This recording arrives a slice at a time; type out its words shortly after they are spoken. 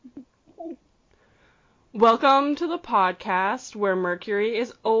Welcome to the podcast where Mercury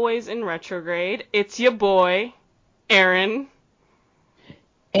is always in retrograde. It's your boy, Aaron.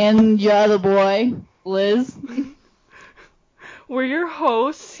 And your other boy, Liz. We're your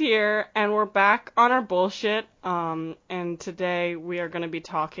hosts here, and we're back on our bullshit. And today we are going to be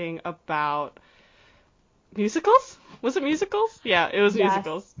talking about musicals? Was it musicals? Yeah, it was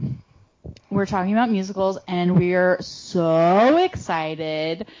musicals. We're talking about musicals, and we're so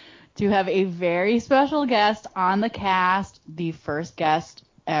excited to have a very special guest on the cast, the first guest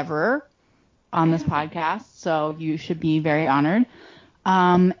ever on this podcast, so you should be very honored.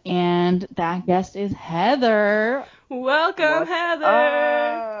 And that guest is Heather. Welcome, Heather!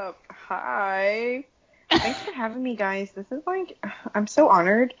 Up? Hi. Thanks for having me, guys. This is I'm so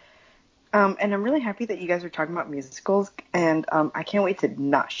honored. And I'm really happy that you guys are talking about musicals, and I can't wait to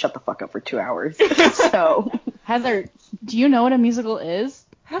not shut the fuck up for 2 hours. So, Heather, do you know what a musical is?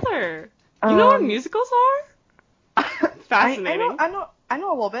 Heather, you know what musicals are? Fascinating. I know a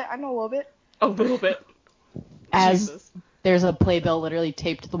little bit. A little bit. As Jesus. There's a playbill literally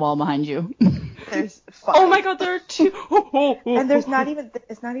taped to the wall behind you. There's 5. Oh my god, there are 2. And it's not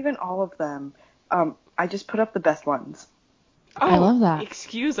even all of them. I just put up the best ones. Oh, I love that.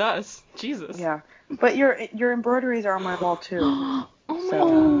 Excuse us. Jesus. Yeah. But your embroideries are on my wall too. Oh my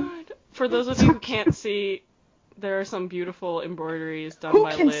god. For those of you who can't see, there are some beautiful embroideries done Who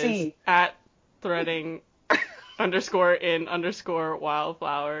by can Liz see? at threading _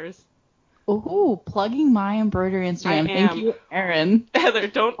 wildflowers. Ooh, plugging my embroidery Instagram. Thank you, Aaron. Heather,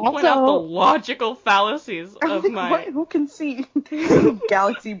 don't point out the logical fallacies of my... What? Who can see?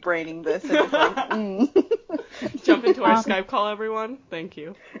 Galaxy braining this. And it's like, Jump into our Skype call, everyone. Thank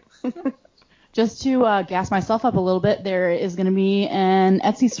you. Just to gas myself up a little bit, there is going to be an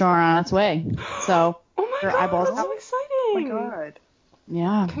Etsy store on its way. So, oh my your god, eyeballs that's so Oh exciting. my god.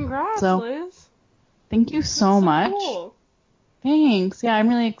 Yeah. Congrats, So, Liz. Thank you so much. Cool. Thanks. Yeah, I'm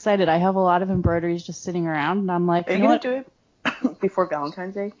really excited. I have a lot of embroideries just sitting around, and I'm like, Are you going to do it before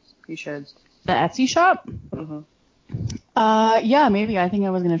Valentine's Day? You should. The Etsy shop? Mm-hmm. Yeah, maybe. I think I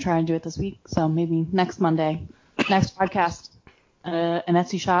was going to try and do it this week. So maybe next Monday, next podcast, an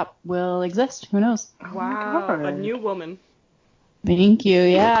Etsy shop will exist. Who knows? Wow, a new woman. Thank you.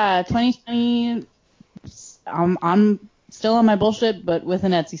 Yeah, 2020. I'm still on my bullshit, but with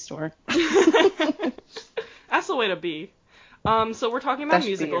an Etsy store. That's the way to be. So we're talking about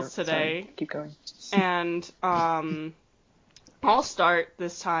musicals today. Sorry, keep going. And I'll start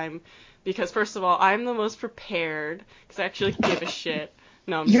this time because first of all, I'm the most prepared because I actually give a shit.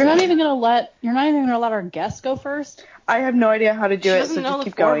 No, You're not even gonna let our guests go first. I have no idea how to do it, so doesn't know just the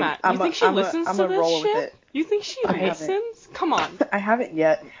keep format. going. You think she listens to this roll shit? With it. You think she listens? Come on. I haven't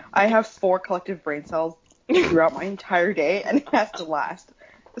yet. I have 4 collective brain cells throughout my entire day, and it has to last.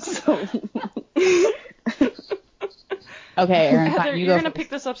 So. Okay, Aaron, Heather, fine, you're gonna pick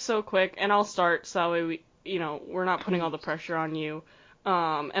this up so quick, and I'll start so that way we're not putting all the pressure on you.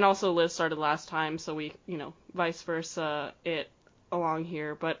 And also Liz started last time, so we, vice versa it along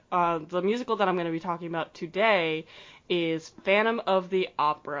here. But the musical that I'm gonna be talking about today is Phantom of the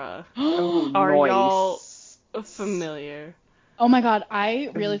Opera. Are y'all familiar? Oh my god, I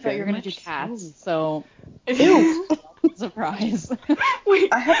really thought you were gonna do Cats, so Ew. Surprise.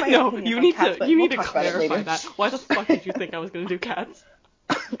 Wait, I have my no, opinion you on need Cats, to you we'll need to talk about it clarify later. that. Why the fuck did you think I was gonna do Cats?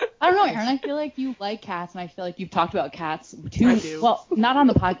 I don't know, Aaron. I feel like you like cats, and I feel like you've talked about cats I do. well, not on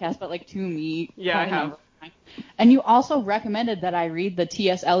the podcast, but like to me. Yeah, I have. And you also recommended that I read the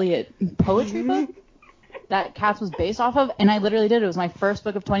T.S. Eliot poetry book that Cats was based off of, and I literally did. It was my first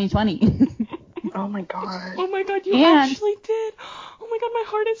book of 2020. Oh my god. Oh my god, you actually did. Oh my god, my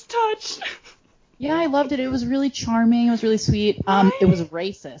heart is touched. Yeah, I loved it. It was really charming. It was really sweet. It was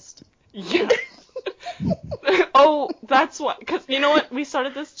racist. Yeah. Oh, that's what. Because you know what? We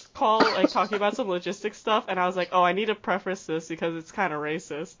started this call talking about some logistics stuff, and I was like, oh, I need to preface this because it's kind of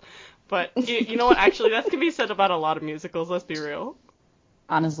racist. But you know what? Actually, that can be said about a lot of musicals. Let's be real.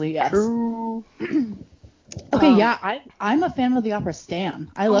 Honestly, yes. True. Okay, yeah, I'm a Phantom of the Opera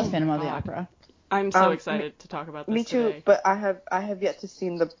stan. I love Phantom of the Opera. I'm so excited to talk about this Me too, today. but I have yet to see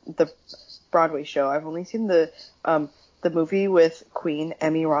the Broadway show. I've only seen the movie with Queen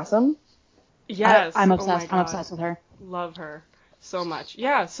Emmy Rossum. Yes, I'm obsessed. Oh my God. I'm obsessed with her. Love her so much.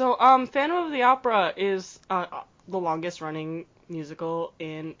 Yeah, so Phantom of the Opera is the longest running musical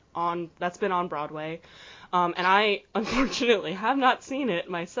that's been on Broadway. And I unfortunately have not seen it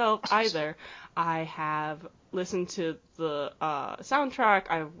myself either. I have listened to the soundtrack,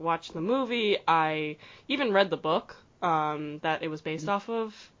 I've watched the movie, I even read the book that it was based off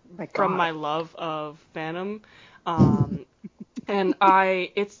of from my love of Phantom. And And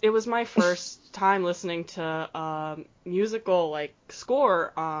it was my first time listening to musical like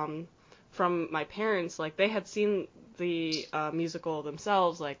score from my parents. Like they had seen the musical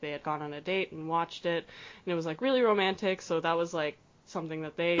themselves, like they had gone on a date and watched it, and it was like really romantic. So that was like something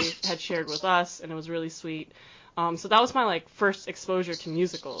that they had shared with us, and it was really sweet. So that was my like first exposure to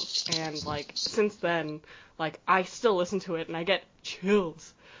musicals, and like since then, like I still listen to it and I get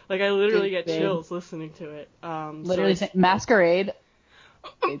chills. Like I literally get chills listening to it. Literally, Masquerade.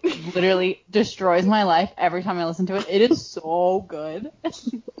 It literally destroys my life every time I listen to it. It is so good.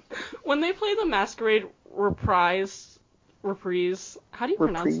 When they play the Masquerade reprise, how do you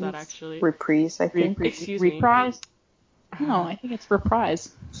pronounce that actually? Reprise, I think. Excuse me. Reprise? No, I think it's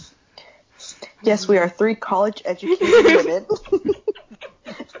reprise. Yes, we are 3 college-educated women.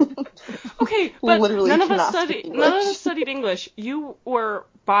 Okay, but Literally none of cannot us speak English. studied English. You were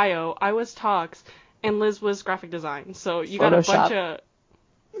bio, I was talks, and Liz was graphic design. So you got a bunch of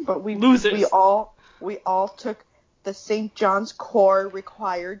But losers. we all took the St. John's Core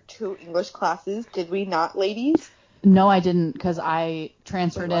required 2 English classes, did we not, ladies? No, I didn't, because I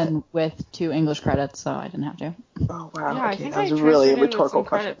transferred in with 2 English credits, so I didn't have to. Oh, wow. Yeah, I Okay, think that I was really a transferred in with rhetorical some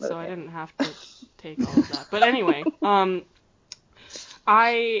question. credits, so I didn't have to take all of that. But anyway,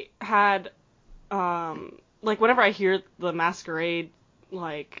 I had, like, whenever I hear the Masquerade,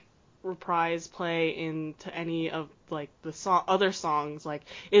 like, reprise play into any of, like, the other songs, like,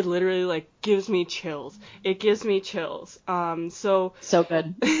 it literally, like, gives me chills. It gives me chills. So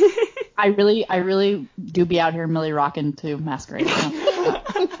good. I really do be out here Millie rockin' to Masquerade. Shut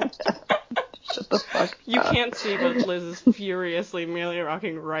the fuck you up. can't see, but Liz is furiously Millie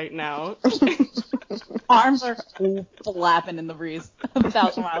rocking right now. Arms are flapping in the breeze,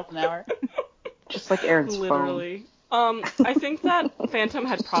 1,000 miles an hour. Just like Aaron's Literally. I think that Phantom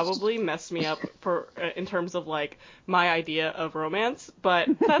had probably messed me up for in terms of like my idea of romance, but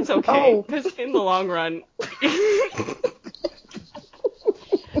that's okay because in the long run.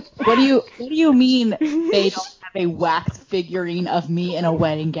 What do you mean they don't have a wax figurine of me in a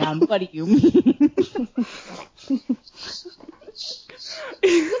wedding gown? What do you mean?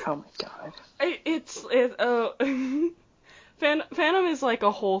 Oh my god. Phantom is like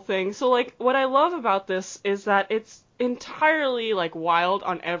a whole thing. So like what I love about this is that it's entirely like wild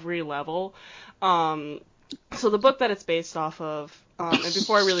on every level. So the book that it's based off of, and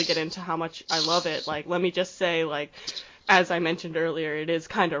before I really get into how much I love it, like let me just say like as I mentioned earlier, it is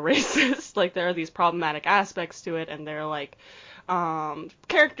kind of racist. Like there are these problematic aspects to it, and they're like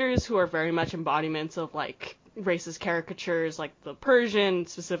characters who are very much embodiments of like racist caricatures, like the Persian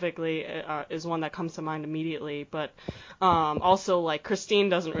specifically is one that comes to mind immediately, but also like Christine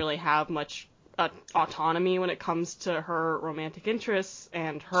doesn't really have much autonomy when it comes to her romantic interests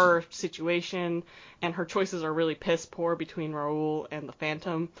and her situation, and her choices are really piss poor between Raoul and the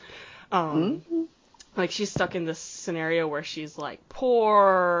Phantom. Like she's stuck in this scenario where she's like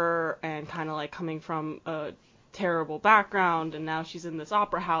poor and kind of like coming from a terrible background, and now she's in this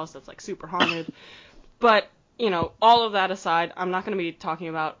opera house that's like super haunted. But you know, all of that aside, I'm not going to be talking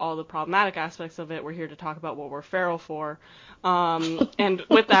about all the problematic aspects of it. We're here to talk about what we're feral for. And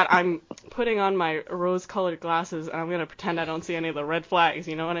with that, I'm putting on my rose-colored glasses, and I'm going to pretend I don't see any of the red flags.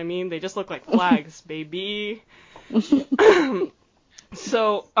 You know what I mean? They just look like flags, baby.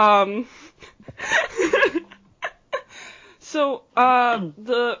 So,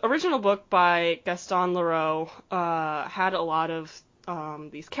 the original book by Gaston Leroux had a lot of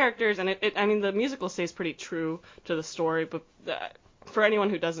these characters, and I mean, the musical stays pretty true to the story, but for anyone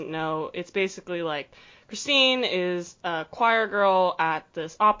who doesn't know, it's basically like Christine is a choir girl at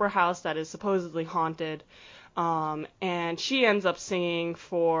this opera house that is supposedly haunted, and she ends up singing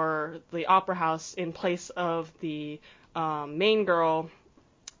for the opera house in place of the main girl,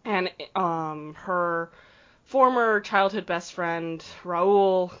 and her former childhood best friend,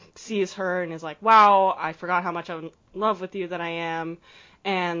 Raoul, sees her and is like, wow, I forgot how much I'm in love with you that I am,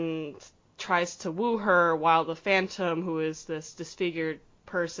 and tries to woo her, while the Phantom, who is this disfigured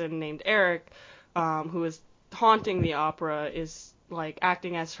person named Eric, who is haunting the opera, is like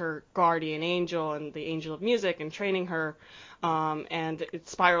acting as her guardian angel and the angel of music and training her, and it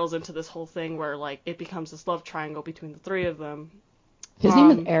spirals into this whole thing where like it becomes this love triangle between the three of them. His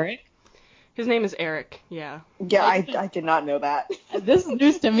name is Eric? His name is Eric, yeah. Yeah, I did not know that. This is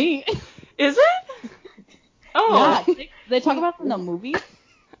news to me. Is it? Oh. Yeah, they talk about it in the movie?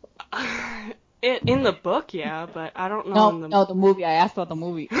 In the book, yeah, but I don't know No, the movie. I asked about the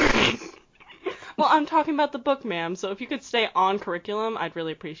movie. Well, I'm talking about the book, ma'am, so if you could stay on curriculum, I'd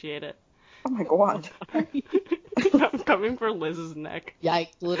really appreciate it. Oh my god. I'm coming for Liz's neck. Yeah,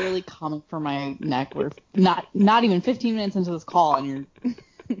 literally coming for my neck. We're not even 15 minutes into this call, and you're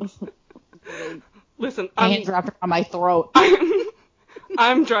Listen, hands wrapped around my throat.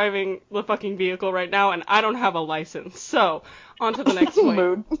 I'm driving the fucking vehicle right now, and I don't have a license. So, on to the next point.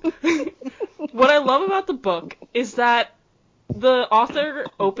 Mood. What I love about the book is that the author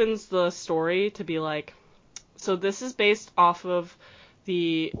opens the story to be like, so this is based off of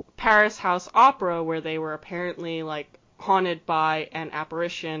the Paris House Opera, where they were apparently, like, haunted by an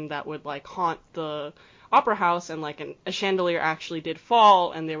apparition that would, like, haunt the opera house, and, like, a chandelier actually did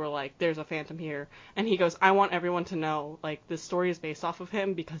fall, and they were like, there's a phantom here. And he goes, I want everyone to know, like, this story is based off of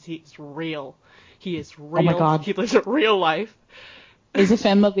him because he's real. He is real. Oh my God. He lives a real life. Is the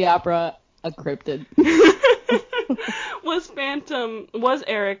Phantom of the Opera a cryptid? Was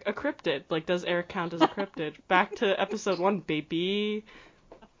Eric a cryptid? Like, does Eric count as a cryptid? Back to episode 1, baby.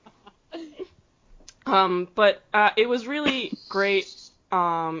 But it was really great,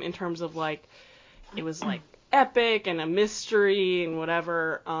 in terms of, like, it was, like, epic and a mystery and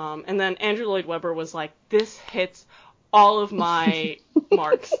whatever, and then Andrew Lloyd Webber was like, this hits all of my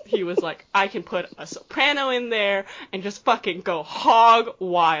marks. He was like, I can put a soprano in there and just fucking go hog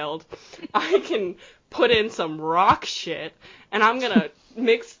wild. I can put in some rock shit, and I'm gonna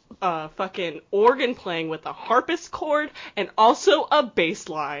mix fucking organ playing with a harpsichord and also a bass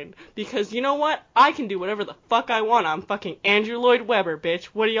line. Because you know what? I can do whatever the fuck I want. I'm fucking Andrew Lloyd Webber, bitch.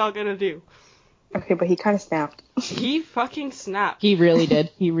 What are y'all gonna do? Okay, but he kind of snapped. He fucking snapped. He really did.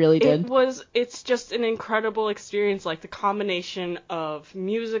 He really did. It's just an incredible experience, like the combination of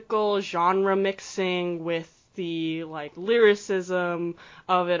musical genre mixing with the, like, lyricism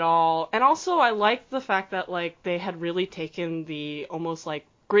of it all. And also I liked the fact that, like, they had really taken the almost, like,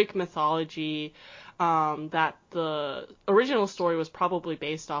 Greek mythology, that the original story was probably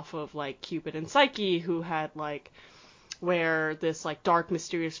based off of, like, Cupid and Psyche, who had, like, where this, like, dark,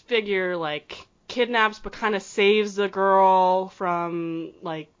 mysterious figure, like, kidnaps but kind of saves the girl from,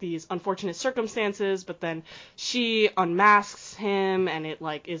 like, these unfortunate circumstances, but then she unmasks him, and it,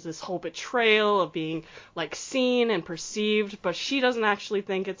 like, is this whole betrayal of being, like, seen and perceived, but she doesn't actually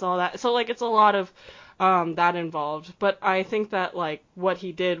think it's all that. So, like, it's a lot of that involved. But I think that, like, what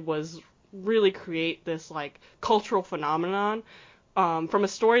he did was really create this, like, cultural phenomenon, from a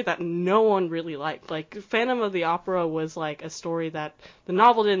story that no one really liked. Like, Phantom of the Opera was, like, a story that the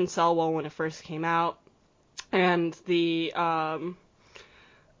novel didn't sell well when it first came out, and the, and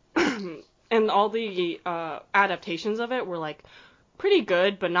all the, adaptations of it were, like, pretty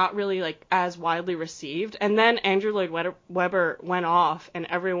good, but not really, like, as widely received. And then Andrew Lloyd Webber went off, and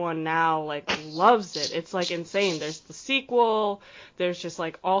everyone now, like, loves it. It's, like, insane. There's the sequel, there's just,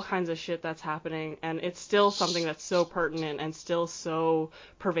 like, all kinds of shit that's happening, and it's still something that's so pertinent and still so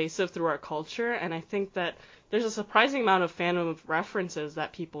pervasive through our culture. And I think that there's a surprising amount of fandom references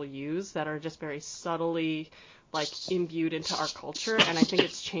that people use that are just very subtly, like, imbued into our culture, and I think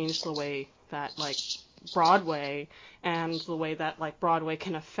it's changed the way that, like, Broadway and the way that, like, Broadway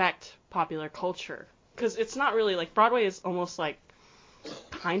can affect popular culture. Because it's not really, like, Broadway is almost, like,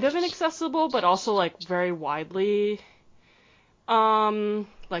 kind of inaccessible, but also, like, very widely,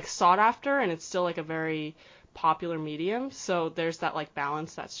 like, sought after, and it's still, like, a very popular medium. So there's that, like,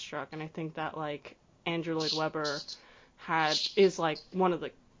 balance that's struck, and I think that, like, Andrew Lloyd Webber is, like, one of the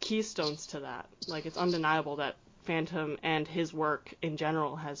keystones to that. Like, it's undeniable that Phantom and his work in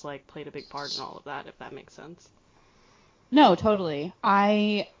general has, like, played a big part in all of that, if that makes sense. No, totally.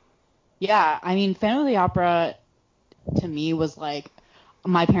 I mean, Phantom of the Opera to me was, like,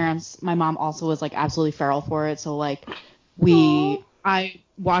 my mom also was, like, absolutely feral for it. So, like, I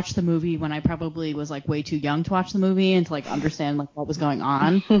watched the movie when I probably was, like, way too young to watch the movie and to, like, understand, like, what was going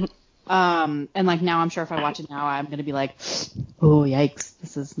on. And, like, now I'm sure if I watch it now, I'm going to be like, oh, yikes,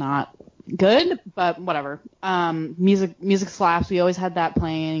 this is not good, but whatever. Music slaps. We always had that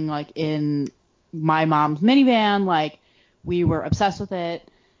playing, like, in my mom's minivan. Like, we were obsessed with it.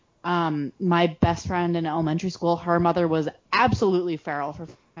 My best friend in elementary school, her mother was absolutely feral for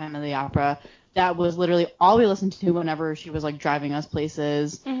Phantom of the Opera. That was literally all we listened to whenever she was, like, driving us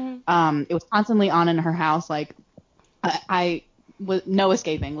places. Mm-hmm. It was constantly on in her house. Like, I was no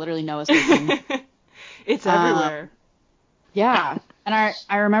escaping, literally no escaping. It's everywhere. Yeah. And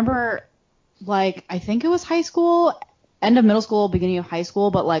I remember, like, I think it was high school, end of middle school, beginning of high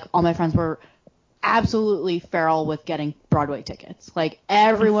school, but, like, all my friends were absolutely feral with getting Broadway tickets. Like,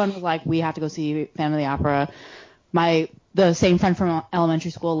 everyone was like, we have to go see Phantom of the Opera. The same friend from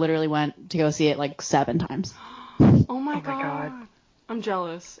elementary school literally went to go see it, like, 7 times. Oh my god. I'm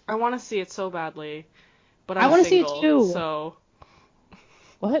jealous. I want to see it so badly, but I I'm want to see it single, too. so...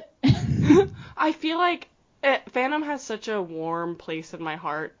 What? I feel like Phantom has such a warm place in my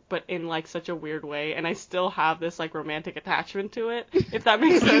heart, but in like such a weird way, and I still have this like romantic attachment to it, if that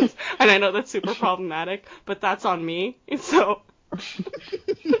makes sense. And I know that's super problematic, but that's on me. So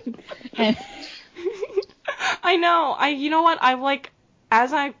I know. You know what? I've like,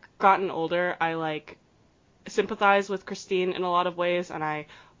 as I've gotten older, I like sympathize with Christine in a lot of ways, and I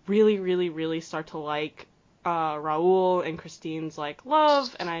really, really, really start to like Raul and Christine's like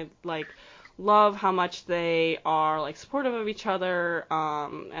love, and I like love how much they are like supportive of each other,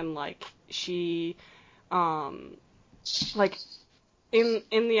 and like she, like in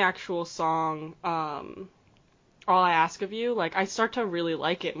the actual song, All I Ask of You, like I start to really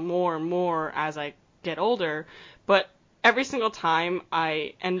like it more and more as I get older, but every single time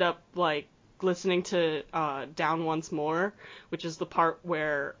I end up like listening to Down Once More, which is the part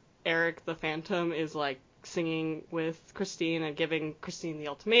where Eric the Phantom is like singing with Christine and giving Christine the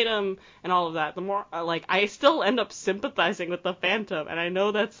ultimatum and all of that, the more like I still end up sympathizing with the Phantom, and I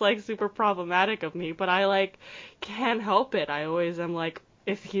know that's like super problematic of me, but I like can't help it. I always am like,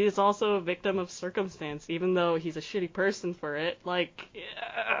 if he is also a victim of circumstance, even though he's a shitty person for it, like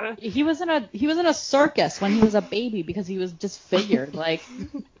He was in a circus when he was a baby because he was disfigured. Like,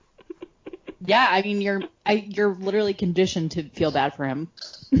 yeah, I mean you're literally conditioned to feel bad for him.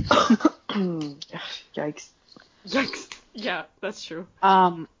 Yikes. Yikes. Yeah, that's true.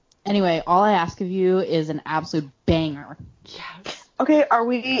 Anyway, All I Ask of You is an absolute banger. Yes. Okay, are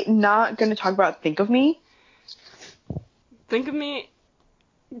we not going to talk about Think of Me? Think of Me.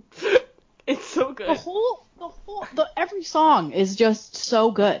 It's so good. Every song is just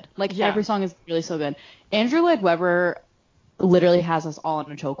so good. Like, Yeah. every song is really so good. Andrew Lloyd Webber literally has us all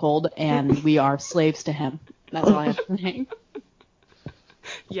in a chokehold, and we are slaves to him. That's all I have to say.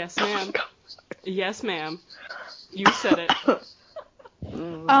 Yes, ma'am. Yes, ma'am. You said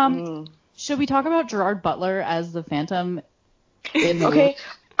it. Should we talk about Gerard Butler as the Phantom? Okay,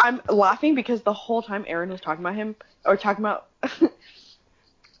 I'm laughing because the whole time Erin was talking about him, or talking about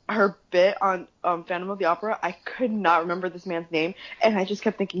her bit on Phantom of the Opera, I could not remember this man's name, and I just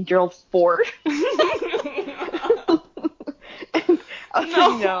kept thinking Gerald Ford. And I was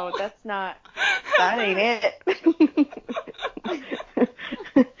like, no, that ain't it.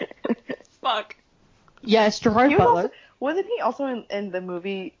 Fuck. Yeah, it's Gerard Butler. Wasn't he also in the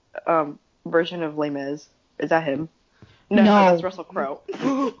movie version of Les Mis? Is that him? No, that's Russell Crowe.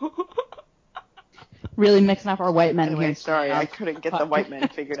 Really mixing up our white men Anyway, here. sorry, I couldn't get the white men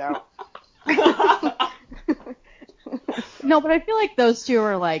figured out. No, but I feel like those two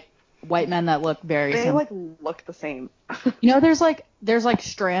are like white men that look very similar. They look the same. You know, there's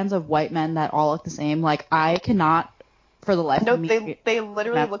strands of white men that all look the same. Like, I cannot, for the life of me. They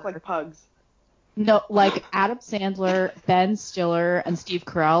literally look like pugs. No, like Adam Sandler, Ben Stiller, and Steve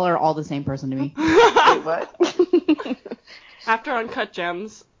Carell are all the same person to me. Wait, what? After Uncut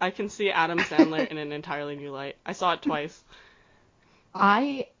Gems, I can see Adam Sandler in an entirely new light. I saw it twice.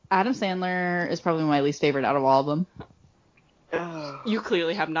 Adam Sandler is probably my least favorite out of all of them. You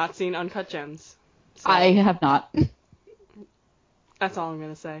clearly have not seen Uncut Gems. So I have not. that's all I'm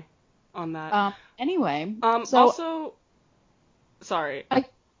gonna say on that. Anyway. So also, sorry.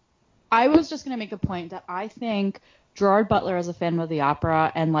 I was just gonna make a point that I think Gerard Butler as a Phantom of the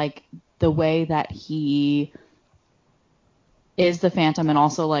Opera, and like the way that he is the Phantom, and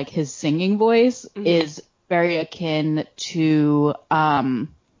also like his singing voice is very akin to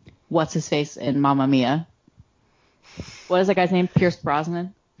what's his face in Mamma Mia. What is that guy's name? Pierce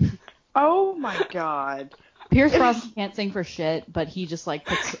Brosnan. Oh my god. Pierce Brosnan can't sing for shit, but he just like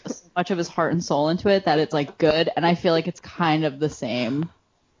puts so much of his heart and soul into it that it's like good, and I feel like it's kind of the same.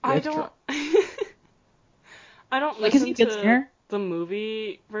 I don't Like, is listen he a good to singer? the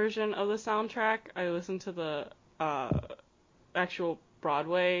movie version of the soundtrack. I listen to the actual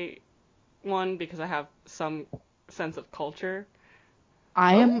Broadway one because I have some sense of culture.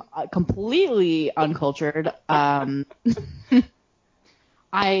 I am completely uncultured. I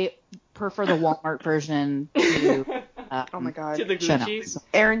prefer the Walmart version to Oh my god. To the Gucci.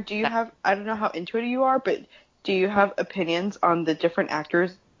 Erin, do you have, I don't know how into it you are, but do you have opinions on the different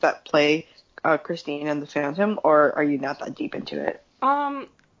actors that play Christine and the Phantom, or are you not that deep into it?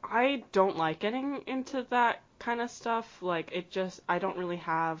 I don't like getting into that kind of stuff. Like, I don't really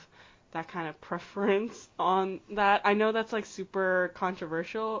have that kind of preference on that. I know that's like super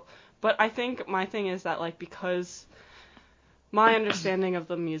controversial, but I think my thing is that like, because my understanding of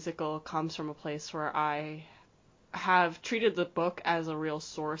the musical comes from a place where I have treated the book as a real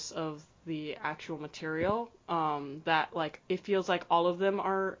source of the actual material. That like it feels like all of them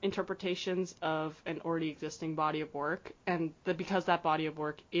are interpretations of an already existing body of work, and because that body of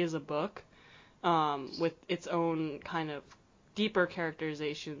work is a book, with its own kind of deeper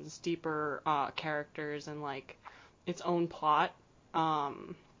characterizations, deeper characters, and like its own plot.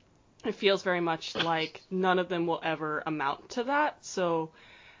 It feels very much like none of them will ever amount to that. So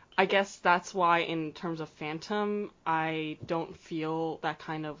I guess that's why in terms of Phantom, I don't feel that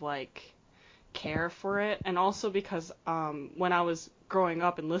kind of like care for it. And also because when I was growing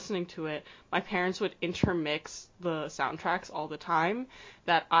up and listening to it, my parents would intermix the soundtracks all the time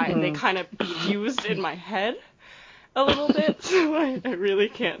that they kind of fused in my head a little bit, so I really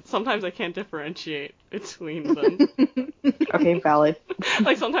can't. Sometimes I can't differentiate between them. Okay, valid.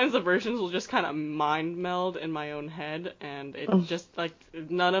 Like sometimes the versions will just kind of mind meld in my own head, and it just like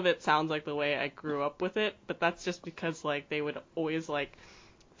none of it sounds like the way I grew up with it. But that's just because like they would always like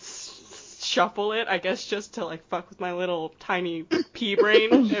shuffle it, I guess, just to like fuck with my little tiny pea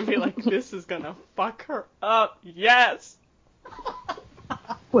brain and be like, this is gonna fuck her up. Yes.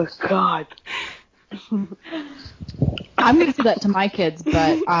 Oh God. I'm going to do that to my kids,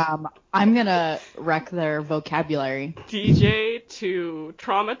 but I'm going to wreck their vocabulary. DJ to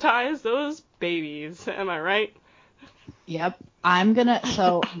traumatize those babies. Am I right? Yep.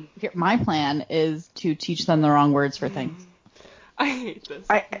 My plan is to teach them the wrong words for things. I hate this.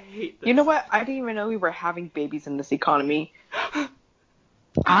 I hate this. You know what? I didn't even know we were having babies in this economy.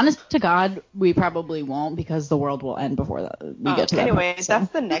 Honest to God, we probably won't because the world will end before we get to that. Anyway, point, so.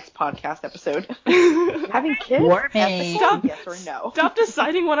 That's the next podcast episode. Having kids? Yes or no? Stop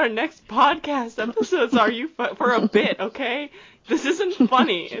deciding what our next podcast episodes are for a bit, okay? This isn't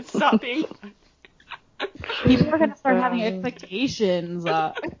funny. It's not being funny. People are going to start having expectations.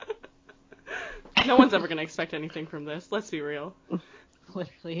 No one's ever going to expect anything from this. Let's be real.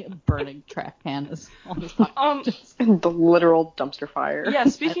 Literally a burning trash can is on this podcast. The literal dumpster fire. Yeah,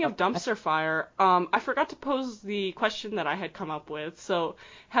 speaking of dumpster fire, I forgot to pose the question that I had come up with. So,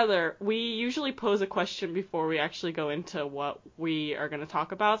 Heather, we usually pose a question before we actually go into what we are going to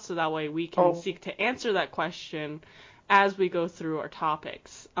talk about, so that way we can seek to answer that question as we go through our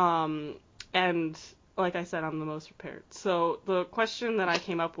topics. And like I said, I'm the most prepared. So, the question that I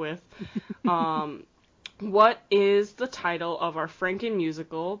came up with, what is the title of our Franken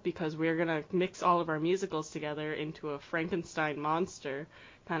musical? Because we're going to mix all of our musicals together into a Frankenstein monster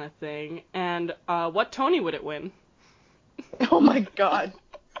kind of thing. And what Tony would it win? Oh my God.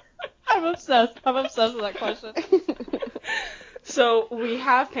 I'm obsessed with that question. So we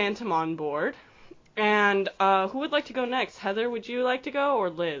have Phantom on board. And who would like to go next? Heather, would you like to go,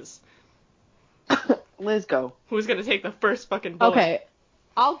 or Liz? Liz, go. Who's going to take the first fucking bullet? Okay.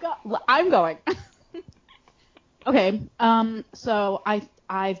 I'll go. I'm going. Okay, so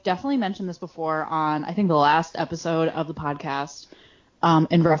I've definitely mentioned this before on, I think, the last episode of the podcast,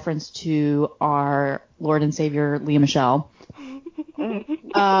 in reference to our Lord and Savior, Lea Michele.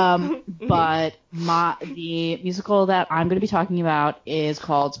 But the musical that I'm going to be talking about is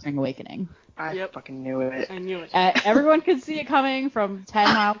called Spring Awakening. I fucking knew it. I knew it. Everyone could see it coming from 10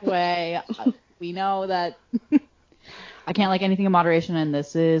 miles away. We know that I can't like anything in moderation, and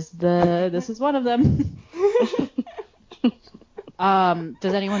this is one of them.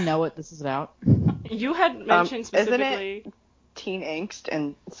 Does anyone know what this is about? You had mentioned specifically. Isn't it teen angst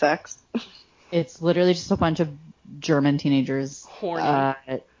and sex? It's literally just a bunch of German teenagers. Horny.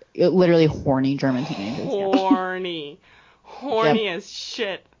 Literally horny German teenagers. Horny. Yeah. Horny as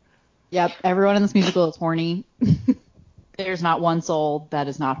shit. Yep, everyone in this musical is horny. There's not one soul that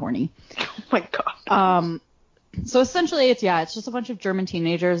is not horny. Oh my God. So essentially it's just a bunch of German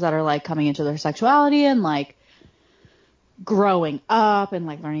teenagers that are like coming into their sexuality and like growing up and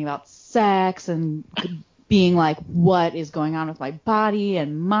like learning about sex and being like, what is going on with my body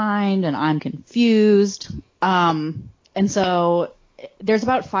and mind, and I'm confused. And so there's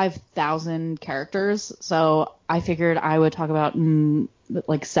about 5,000 characters, so I figured I would talk about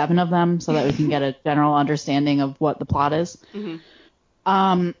like 7 of them so that we can get a general understanding of what the plot is.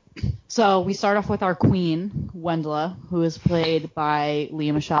 Mm-hmm. So we start off with our queen, Wendla, who is played by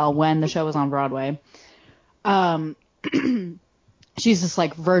Lea Michele when the show was on Broadway. She's this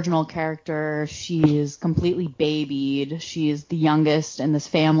like virginal character. She is completely babied. She is the youngest in this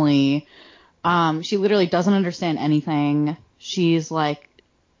family. She literally doesn't understand anything. She's like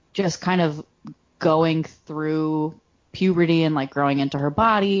just kind of going through puberty and like growing into her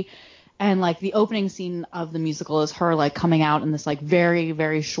body. And like the opening scene of the musical is her like coming out in this like very,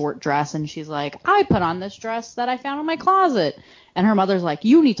 very short dress, and she's like, I put on this dress that I found in my closet. And her mother's like,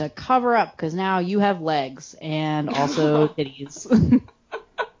 you need to cover up because now you have legs and also titties.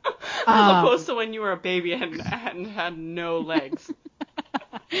 As opposed to when you were a baby and had no legs.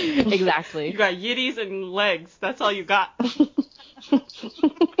 Exactly. You got yitties and legs. That's all you got.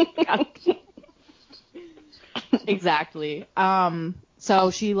 Exactly.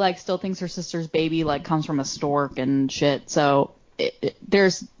 So she like still thinks her sister's baby like comes from a stork and shit. So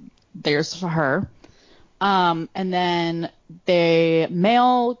there's her. And then the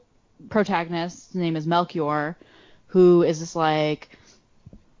male protagonist, his name is Melchior, who is this like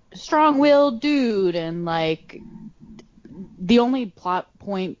strong-willed dude, and like the only plot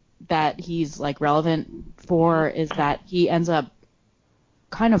point that he's like relevant for is that he ends up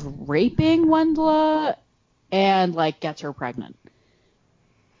kind of raping Wendla and like gets her pregnant,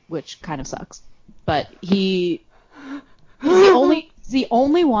 which kind of sucks. But he's the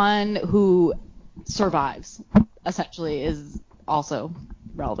only one who survives, essentially, is also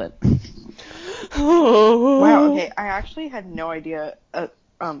relevant. Wow. Okay, I actually had no idea. I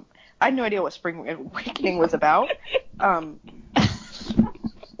had no idea what Spring Awakening was about.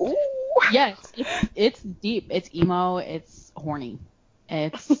 Ooh. Yeah, it's deep. It's emo. It's horny.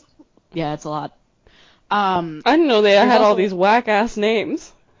 It's a lot. I didn't know they had all these whack ass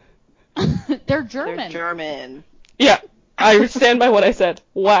names. They're German. They're German. Yeah, I stand by what I said.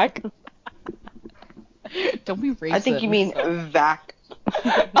 Whack. Don't be racist. I think you mean vac.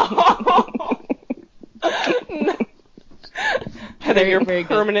 Heather, you're very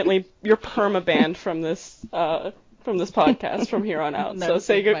perma-banned from this podcast from here on out. No, so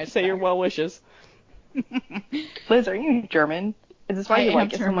say your well wishes. Liz, are you German? Is this why I you am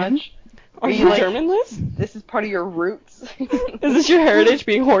like it so German. much? Are you like, German, Liz? This is part of your roots. Is this your heritage,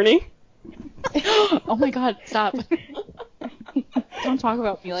 being horny? Oh my god, stop. Don't talk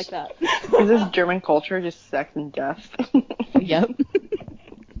about me like that. Is this German culture just sex and death? Yep.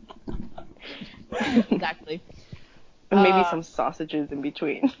 Exactly. And maybe some sausages in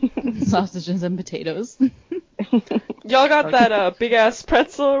between. Sausages and potatoes. Y'all got that big ass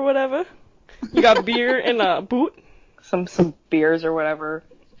pretzel or whatever? You got beer in a boot? Some beers or whatever.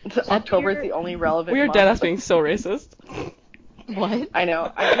 October is the only relevant We are month. dead ass being so racist. What? I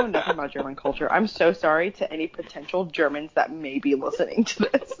know nothing about German culture. I'm so sorry to any potential Germans that may be listening to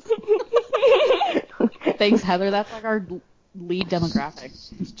this. Thanks, Heather. That's like our lead demographic.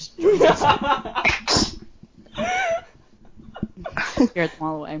 Scared them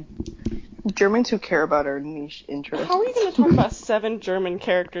all away. Germans who care about our niche interests. How are you going to talk about 7 German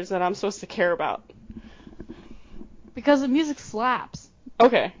characters that I'm supposed to care about? Because the music slaps.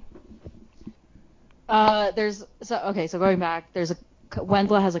 Okay. So going back,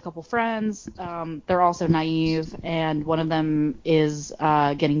 Wendla has a couple friends. They're also naive, and one of them is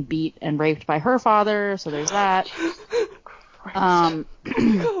getting beat and raped by her father. So there's that.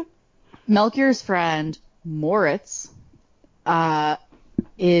 Melchior's friend Moritz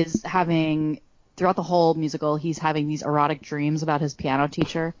is having, throughout the whole musical, he's having these erotic dreams about his piano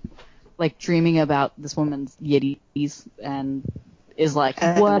teacher, like dreaming about this woman's yitties, and is like,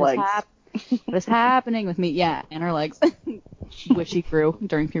 what is happening with me? Yeah, and her legs, which she grew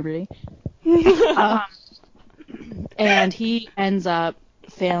during puberty. And he ends up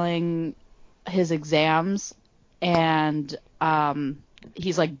failing his exams, and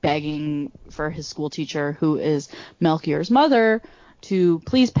he's like begging for his school teacher, who is Melchior's mother, to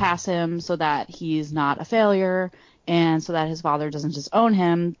please pass him so that he's not a failure and so that his father doesn't disown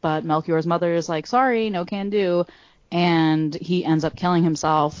him. But Melchior's mother is like, sorry, no can do. And he ends up killing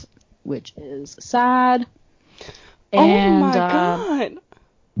himself, which is sad. And, oh my god.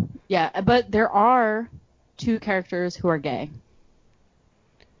 Yeah, but there are 2 characters who are gay.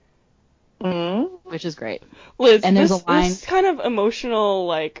 Which is great. Liz, and there's a line... this kind of emotional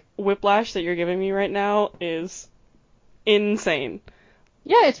like whiplash that you're giving me right now is insane.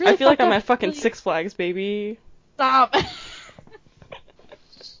 Yeah, it's really. I feel like I'm at fucking really... Six Flags, baby. Stop.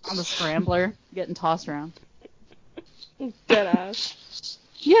 On the scrambler, getting tossed around. Dead ass.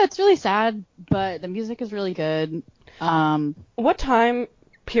 Yeah, it's really sad, but the music is really good. What time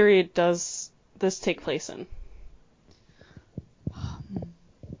period does this take place in?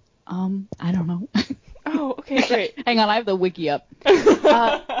 I don't know. Oh, okay, great. Hang on, I have the wiki up.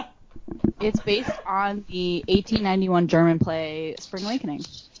 It's based on the 1891 German play Spring Awakening.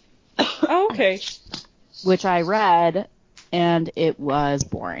 Oh, okay. Which I read, and it was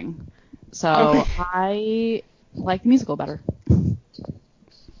boring. So I like the musical better.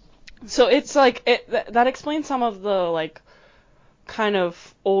 So it's like that explains some of the like kind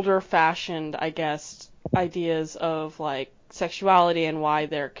of older fashioned, I guess, ideas of like sexuality and why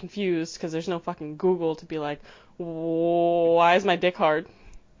they're confused because there's no fucking Google to be like, why is my dick hard?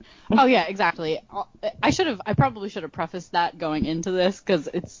 Oh yeah, exactly. I probably should have prefaced that going into this because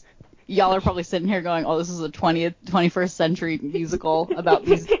it's y'all are probably sitting here going, oh, this is a 21st century musical about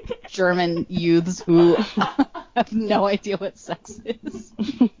these German youths who have no idea what sex is.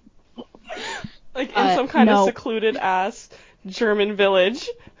 Like in some kind no. of secluded ass German village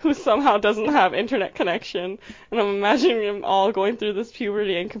who somehow doesn't have internet connection. And I'm imagining them all going through this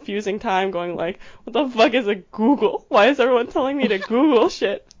puberty and confusing time going like, what the fuck is a Google? Why is everyone telling me to Google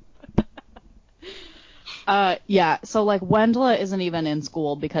shit? Yeah, so like Wendla isn't even in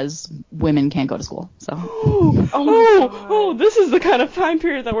school because women can't go to school. So. Oh, this is the kind of time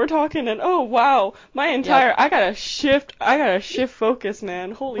period that we're talking in. Oh wow, my entire Yep. I gotta shift focus,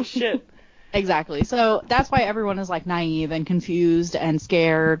 man. Holy shit. Exactly. So that's why everyone is like naive and confused and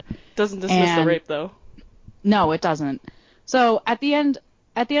scared. Doesn't dismiss the rape though. No, it doesn't. So at the end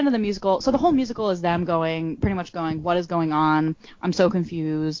of the musical, so the whole musical is them pretty much going, what is going on? I'm so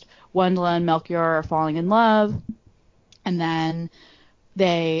confused. Wendla and Melchior are falling in love, and then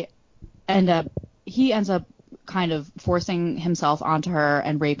he ends up kind of forcing himself onto her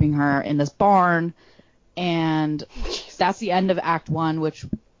and raping her in this barn, and that's the end of Act 1, which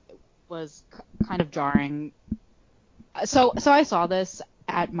was kind of jarring. So I saw this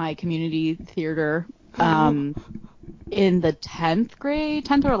at my community theater in the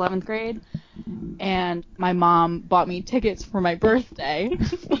 10th or 11th grade, and my mom bought me tickets for my birthday.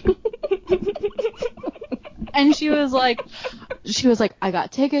 And she was like, I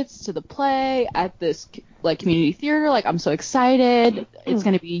got tickets to the play at this like community theater. Like, I'm so excited. It's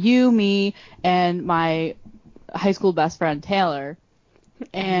gonna be you, me, and my high school best friend Taylor,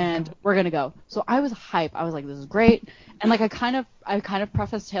 and we're gonna go. So I was hype. I was like, this is great. And like I kind of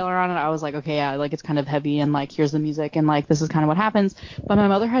prefaced Taylor on it. I was like, okay, yeah, like it's kind of heavy, and like here's the music, and like this is kind of what happens. But my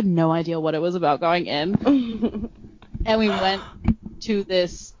mother had no idea what it was about going in, and we went to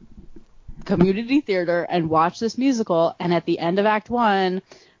this community theater and watched this musical. And at the end of Act 1,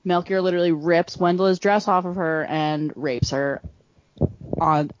 Melchior literally rips Wendla's dress off of her and rapes her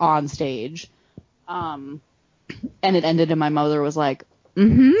on stage. And it ended, and my mother was like,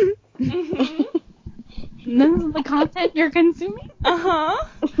 this is the content you're consuming?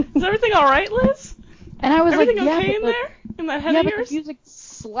 Is everything alright, Liz? And I was everything like, okay in there? In that head of yours? But the music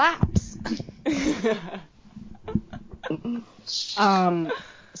slaps.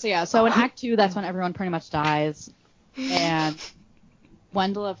 So in Act 2, that's when everyone pretty much dies. And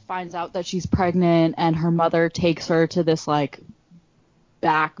Wendla finds out that she's pregnant, and her mother takes her to this, like,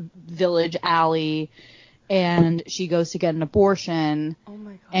 back village alley, and she goes to get an abortion. Oh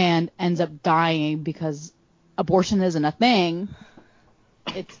my God. And ends up dying because abortion isn't a thing.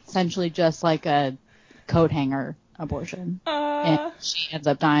 It's essentially just like a coat hanger abortion. And she ends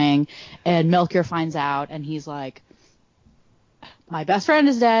up dying, and Melchior finds out, and he's like, my best friend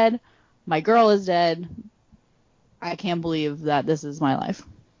is dead, my girl is dead, I can't believe that this is my life.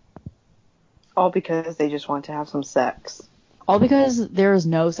 All because they just want to have some sex. All because there is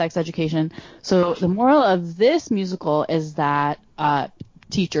no sex education. So the moral of this musical is that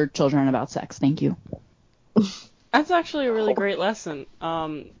teach your children about sex. Thank you. That's actually a really great lesson.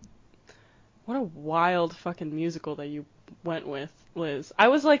 What a wild fucking musical that you went with, Liz. I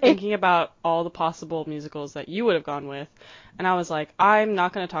was like thinking about all the possible musicals that you would have gone with, and I was like, I'm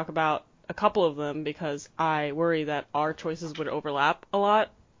not going to talk about a couple of them because I worry that our choices would overlap a lot.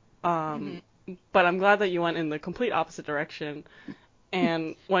 But I'm glad that you went in the complete opposite direction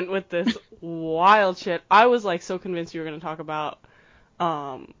and went with this wild shit. I was like so convinced you were going to talk about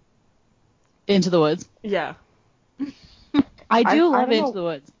Into the Woods. Yeah. I love Into the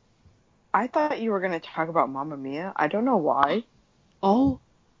Woods. I thought you were going to talk about Mamma Mia. I don't know why.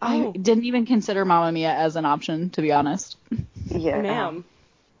 I didn't even consider Mamma Mia as an option, to be honest. Yeah. Ma'am.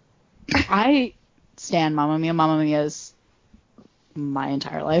 I stan Mamma Mia. Mamma Mia is my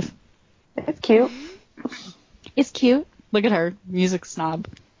entire life. It's cute. It's cute. Look at her. Musical snob.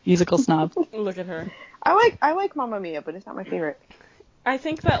 Look at her. I like Mamma Mia, but it's not my favorite. I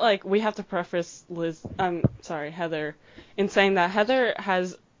think that, like, we have to preface Heather, in saying that Heather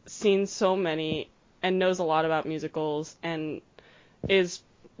has seen so many and knows a lot about musicals and is,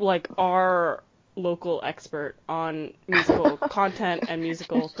 like, our local expert on musical content and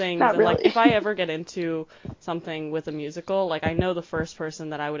musical things. Not really. Like, if I ever get into something with a musical, like, I know the first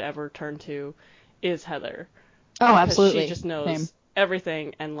person that I would ever turn to is Heather. Oh, absolutely. She just knows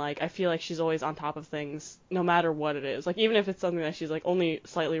everything, and, like, I feel like she's always on top of things, no matter what it is. Like, even if it's something that she's, like, only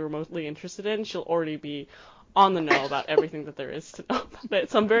slightly remotely interested in, she'll already be on the know about everything that there is to know about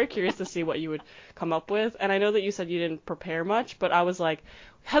it. So I'm very curious to see what you would come up with. And I know that you said you didn't prepare much, but I was like,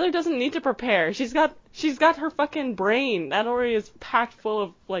 Heather doesn't need to prepare. She's got her fucking brain. That already is packed full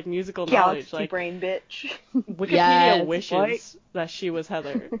of like musical knowledge. Galaxy Like brain, bitch. Wikipedia Yes, wishes that she was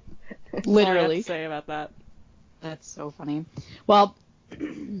Heather. That's all I have Literally. to say about that. That's so funny. Well,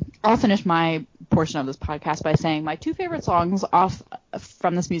 I'll finish my portion of this podcast by saying my two favorite songs off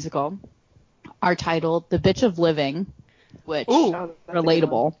from this musical are titled "The Bitch of Living," which Ooh. Oh, that's a good one.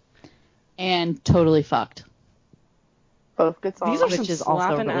 relatable, and "Totally Fucked." Both good songs. These are Which some is also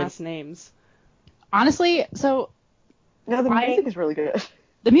slapping really- ass names. Honestly, so No, the music is really good.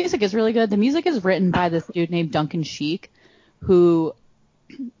 the music is really good. The music is written by this dude named Duncan Sheik, who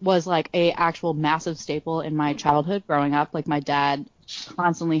was like a actual massive staple in my childhood growing up. Like my dad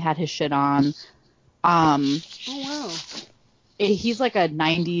constantly had his shit on. Oh wow. He's like a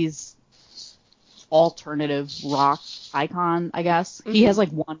 90s alternative rock icon, I guess. He has like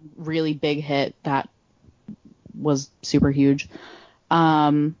one really big hit that was super huge.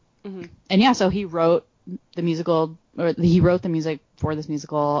 And yeah, so he wrote the music for this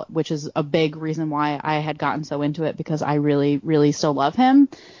musical, which is a big reason why I had gotten so into it, because I really, really still love him.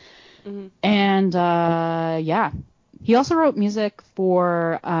 And yeah, he also wrote music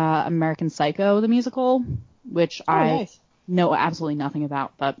for American Psycho, the musical, which I Nice. know absolutely nothing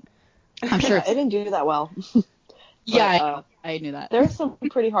about, but I'm sure. It didn't do that well. Yeah, I knew that. There were some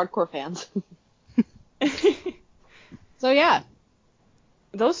pretty hardcore fans. So yeah,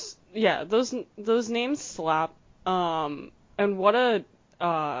 those names slap. And what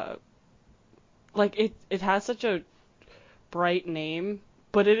a like it has such a bright name,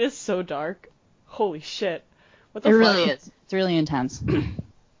 but it is so dark. Holy shit. What the it fuck? really is. It's really intense.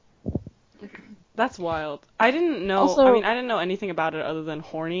 That's wild. I didn't know. Also- I mean, I didn't know anything about it other than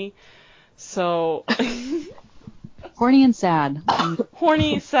horny. So Horny and sad.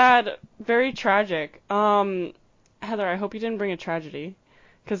 horny, sad, very tragic. Heather, I hope you didn't bring a tragedy,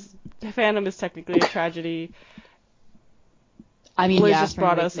 because fandom is technically a tragedy. I mean, Liz yeah, just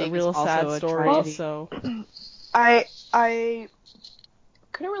brought us a Spring real Awakening is sad also a story, tragedy. so I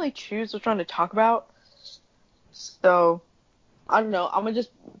couldn't really choose which one to talk about. So, I don't know. I'm going to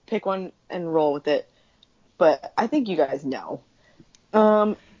just pick one and roll with it. But I think you guys know.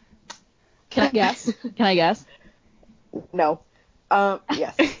 Can I guess? No.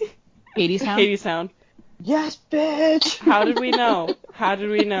 Yes. Hades Town? Hades Town. Yes, bitch! How did we know? How did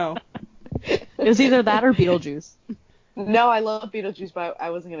we know? It was either that or Beetlejuice. No, I love Beetlejuice, but I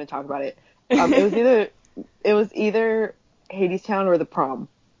wasn't going to talk about it. It was either Hades Town or The Prom.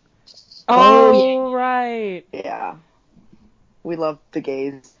 Oh, right. Yeah. We love the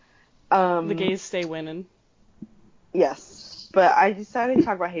gays. The gays stay winning. Yes. But I decided to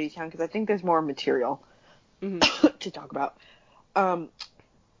talk about Hades Town because I think there's more material to talk about.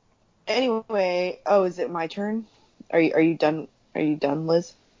 Anyway, is it my turn? Are you done? Are you done,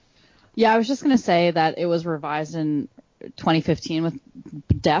 Liz? Yeah, I was just going to say that it was revised in 2015 with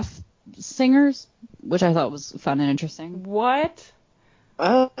deaf singers, which I thought was fun and interesting. What?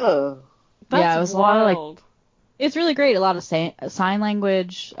 Oh. That's Yeah, it was a lot of, like, wild. It's really great. A lot of sign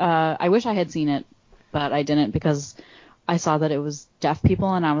language. I wish I had seen it, but I didn't, because I saw that it was deaf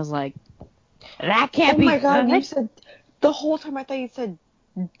people, and I was like, that can't be Oh my god, good. you said, the whole time I thought you said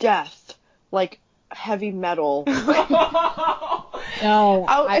death, like heavy metal. No,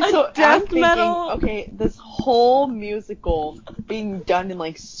 death I'm thinking, metal? okay, this whole musical being done in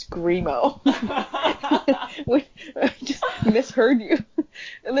like screamo. I just misheard you.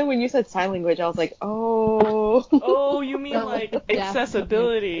 And then when you said sign language, I was like, oh. Oh, you mean like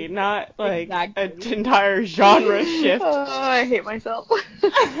accessibility, not like an entire genre shift. Oh, I hate myself.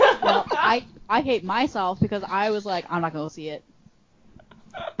 well, I hate myself because I was like, I'm not going to see it.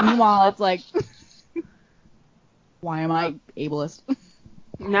 Meanwhile, it's like, why am I ableist?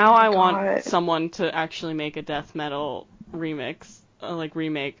 Now I God. want someone to actually make a death metal remix,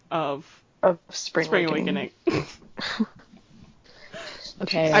 remake of Of Spring Awakening.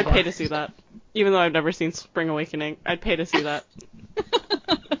 Okay. I'd pay to see that. Even though I've never seen Spring Awakening, I'd pay to see that.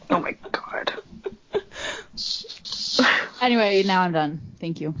 Oh my god. Anyway, now I'm done.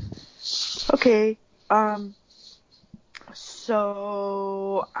 Thank you. Okay,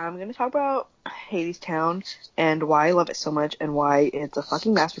 so I'm gonna talk about Hades Town and why I love it so much and why it's a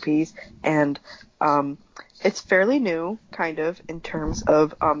fucking masterpiece, and it's fairly new, kind of, in terms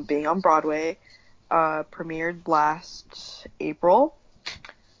of being on Broadway. Premiered last April.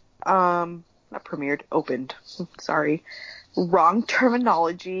 Not premiered, opened. Sorry. Wrong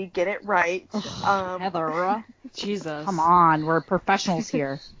terminology, get it right. Heather, Jesus. come on, we're professionals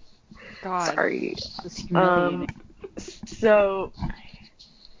here. God. Sorry. It's humiliating. So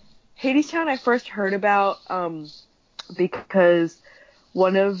Hadestown I first heard about because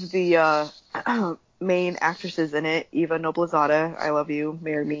one of the main actresses in it, Eva Noblezada, I love you,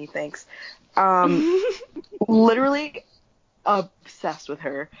 marry me, thanks. Literally obsessed with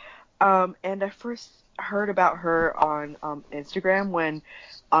her. And I first heard about her on Instagram when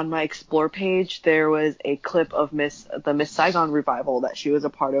on my Explore page there was a clip of the Miss Saigon revival that she was a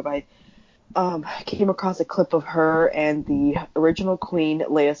part of. I came across a clip of her and the original queen,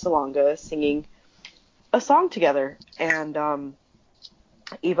 Lea Salonga, singing a song together. And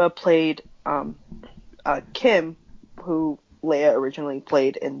Eva played Kim, who Lea originally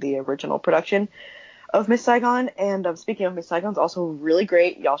played in the original production of Miss Saigon. And speaking of, Miss Saigon's also really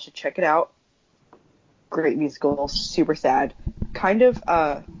great. Y'all should check it out. Great musical, super sad. Kind of,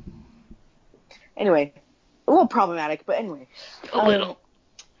 anyway, a little problematic, but anyway. A little.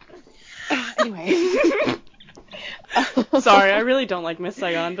 Anyway. Sorry, I really don't like Miss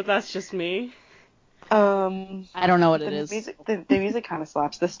Saigon, but that's just me. I don't know what it is. The music kind of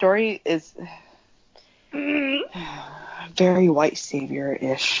slaps. The story is very white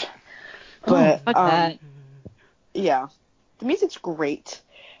savior-ish. But, fuck that. Yeah. The music's great.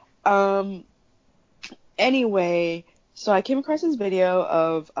 Anyway, so I came across this video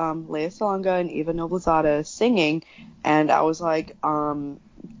of Lea Salonga and Eva Noblezada singing, and I was like,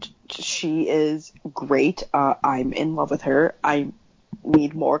 she is great. I'm in love with her. I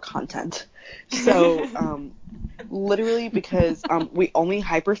need more content. So, literally, because we only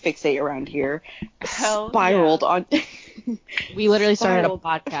hyperfixate around here, spiraled on. We literally started a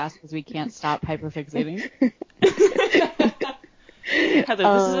podcast because we can't stop hyperfixating. Heather,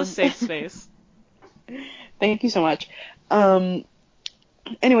 this is a safe space. Thank you so much.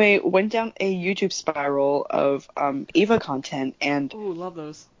 Anyway, went down a YouTube spiral of Eva content and Ooh, love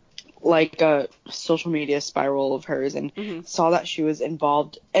those. like a social media spiral of hers, and saw that she was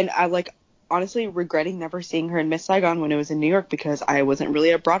involved. And I honestly regretting never seeing her in Miss Saigon when it was in New York because I wasn't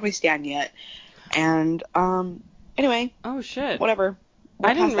really a Broadway stan yet. And anyway. Oh shit. Whatever.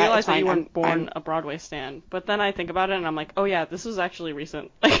 I didn't realize that you weren't born a Broadway stan, but then I think about it and I'm like, oh yeah, this was actually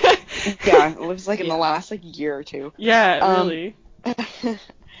recent. Yeah, it was in the last year or two. Yeah, really.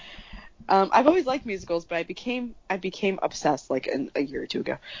 I've always liked musicals, but I became obsessed a year or two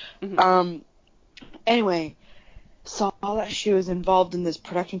ago. Anyway, saw that she was involved in this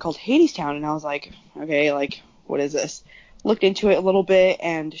production called Hadestown, and I was like, okay, what is this? Looked into it a little bit,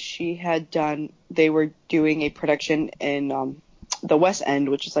 and they were doing a production in the West End,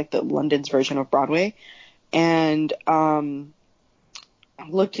 which is the London's version of Broadway, and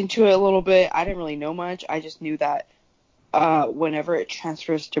looked into it a little bit. I didn't really know much. I just knew that whenever it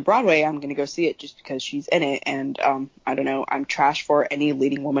transfers to Broadway, I'm going to go see it just because she's in it. And I don't know, I'm trash for any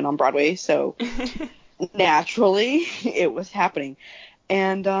leading woman on Broadway, so naturally it was happening.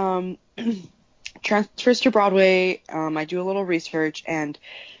 And transfers to Broadway, I do a little research, and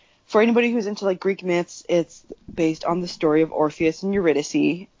for anybody who's into Greek myths, it's based on the story of Orpheus and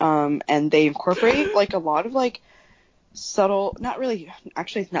Eurydice, and they incorporate a lot of subtle, not really,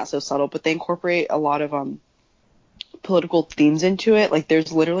 actually it's not so subtle, but they incorporate a lot of political themes into it.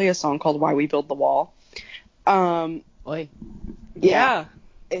 There's literally a song called Why We Build the Wall. Boy. Yeah.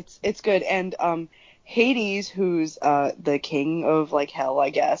 It's good. And Hades, who's the king of hell, I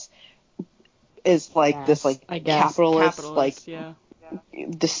guess, is this capitalist, yeah.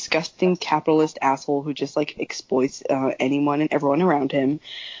 disgusting capitalist asshole who just exploits anyone and everyone around him,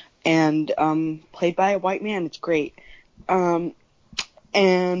 and played by a white man. It's great. And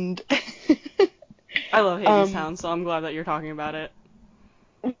I love Hadestown, so I'm glad that you're talking about it.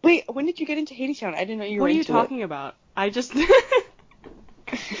 Wait, when did you get into Hadestown? I didn't know you were into it. What are you talking about? I just...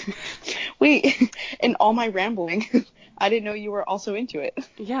 Wait, in all my rambling, I didn't know you were also into it.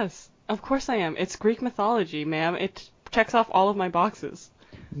 Yes, of course I am. It's Greek mythology, ma'am. It checks off all of my boxes.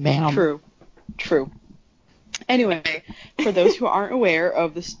 Ma'am. True. Anyway, for those who aren't aware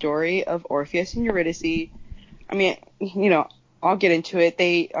of the story of Orpheus and Eurydice, I mean, I'll get into it.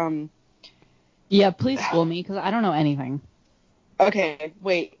 They, Yeah, please school me, because I don't know anything. Okay,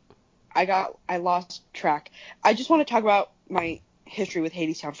 wait. I lost track. I just want to talk about my history with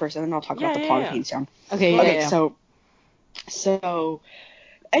Hadestown first, and then I'll talk about the plot of Hadestown. Okay, So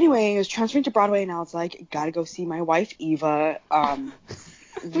anyway, I was transferring to Broadway, and I was like, gotta go see my wife, Eva.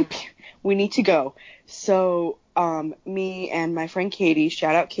 We need to go. So, me and my friend Katie,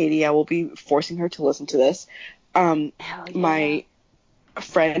 shout out Katie, I will be forcing her to listen to this. My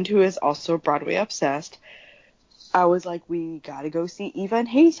friend who is also Broadway obsessed, I was like, we gotta go see Eva in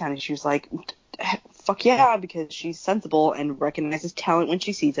Hadestown. And she was like, fuck yeah, because she's sensible and recognizes talent when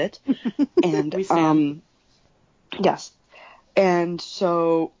she sees it. And We stand. yes. And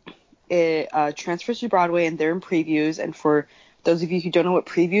so it transfers to Broadway, and they're in previews. And for those of you who don't know what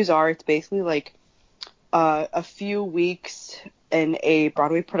previews are, it's basically like a few weeks in a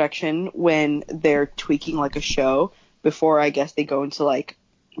Broadway production when they're tweaking like a show before, I guess, they go into like,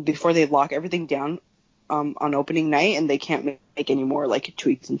 before they lock everything down on opening night, and they can't make any more like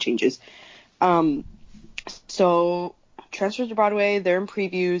tweaks and changes. So transfers to Broadway, they're in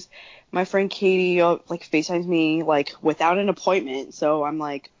previews. My friend Katie like FaceTimes me like without an appointment, so I'm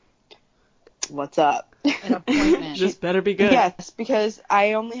like, what's up? An appointment. This better be good. Yes, because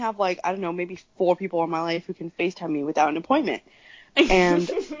I only have like, I don't know, maybe 4 people in my life who can FaceTime me without an appointment. And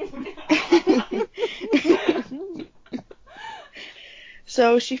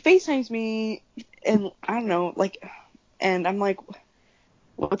so she FaceTimes me, and I don't know, like, and I'm like,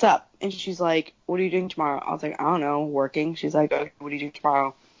 what's up? And she's like, what are you doing tomorrow? I was like, I don't know, working. She's like, okay, what are you doing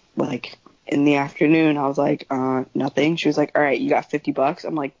tomorrow? Like, in the afternoon. I was like, nothing. She was like, all right, you got $50?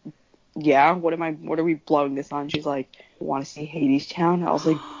 I'm like, yeah, what are we blowing this on? She's like, want to see Hadestown? I was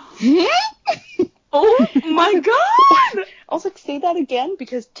like, Oh my god! I was like, say that again,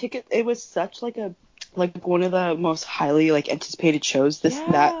 because it was such like one of the most highly like anticipated shows this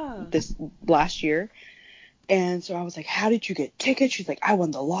last year. And so I was like, how did you get tickets? She's like, I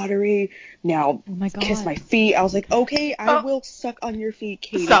won the lottery. Now Oh my God. kiss my feet. I was like, okay, I will suck on your feet,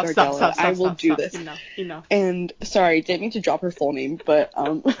 Katie Gardella. Stop, I will do this. Enough. And sorry, didn't mean to drop her full name, but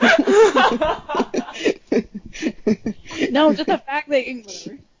No, just the fact that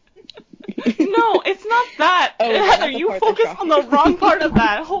whatever. No, it's not that. Oh, Heather, you focus on the wrong part of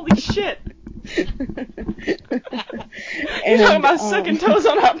that. Holy shit. You're talking about sucking toes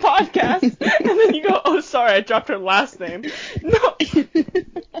on our podcast, and then you go, oh, sorry, I dropped her last name. No.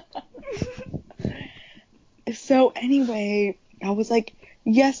 So anyway, I was like,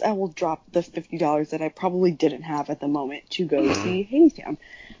 yes, I will drop the $50 that I probably didn't have at the moment to go see Hadestown.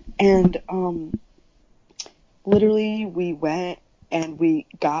 And literally we went and we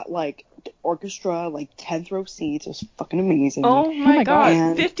got like the orchestra, like 10th row seats. It was fucking amazing. Oh my god,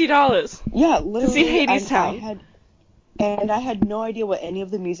 And $50. yeah, literally. To see Hadestown. I had no idea what any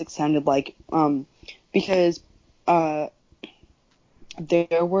of the music sounded like, because there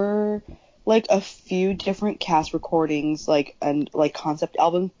were like a few different cast recordings, and concept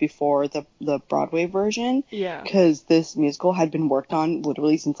albums before the Broadway version. Yeah. Because this musical had been worked on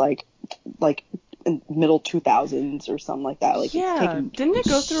literally since like in middle 2000s or something like that. Like, yeah, it's taken didn't it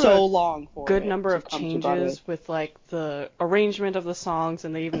go through so a long for good it number to of come to Broadway. changes with like the arrangement of the songs,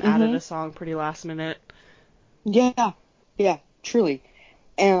 and they even added a song pretty last minute. Yeah, truly.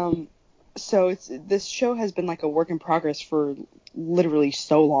 So this show has been like a work in progress for literally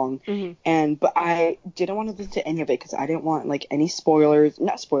so long, but I didn't want to listen to any of it because I didn't want like any spoilers.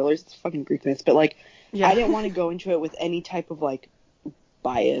 Not spoilers, it's fucking Greek myths, but like I didn't want to go into it with any type of like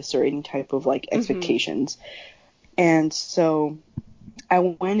bias or any type of like expectations. And so I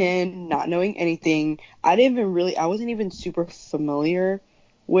went in not knowing anything. I wasn't even super familiar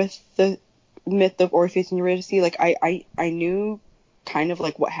with the myth of Orpheus and Eurydice. Like I knew kind of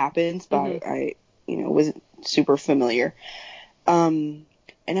like what happens, but I wasn't super familiar. And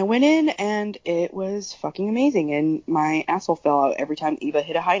I went in and it was fucking amazing, and my asshole fell out every time Eva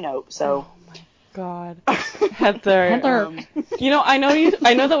hit a high note. So oh my god. Heather. I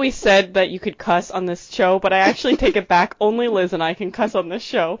know that we said that you could cuss on this show, but I actually take it back. Only Liz and I can cuss on this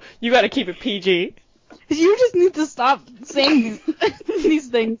show. You gotta keep it PG. You just need to stop saying these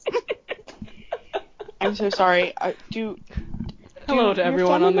things. I'm so sorry. Hello to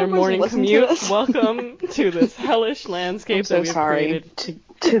everyone on their morning commute. Welcome to this hellish landscape that we have created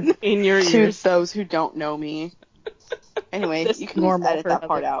in your ears. To those who don't know me. Anyway, you can just edit that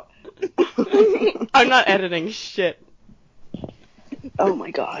part out. I'm not editing shit. Oh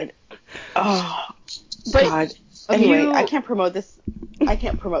my god. Oh, but god. Anyway, I can't promote this. I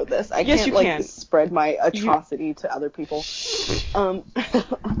Yes, can't can. Spread my atrocity to other people.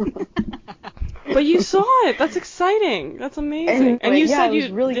 But you saw it. That's exciting. That's amazing. Anyway, and you said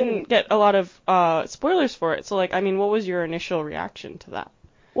you really didn't get a lot of spoilers for it. So like, I mean, what was your initial reaction to that?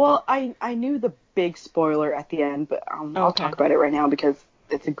 Well, I knew the big spoiler at the end, but I'll talk about it right now because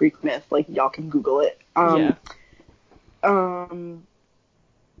it's a Greek myth. Like, y'all can Google it. Yeah. Yeah.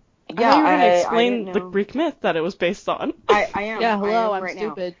 I thought you were gonna explain the Greek myth that it was based on. I am. Yeah, hello, I'm right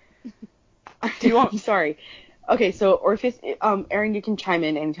stupid. Do you want? Sorry. Okay, so Orpheus. Aaron, you can chime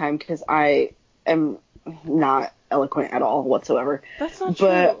in anytime because I am not eloquent at all whatsoever. That's not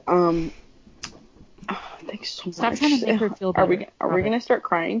true. But Thanks so Stop much. trying to make her feel better. Are we gonna start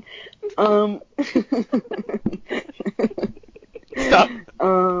crying? Stop.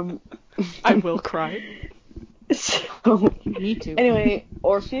 I will cry. So, Me too. anyway,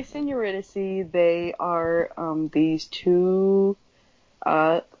 Orpheus and Eurydice, they are these two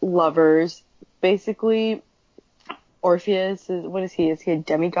lovers. Basically, Orpheus is, what is he? Is he a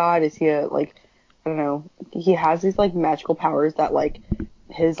demigod? Is he a, like, I don't know. He has these, like, magical powers that, like,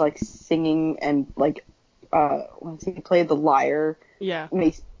 his, like, singing and, like, once he played the lyre. Yeah.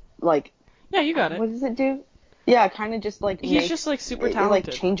 Makes, like. Yeah, you got it. What does it do? Yeah, kind of just, like, he's just, like, super it, talented.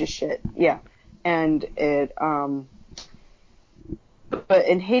 like, changes shit. Yeah. And it, but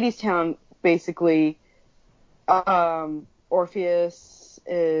in Hadestown, basically, Orpheus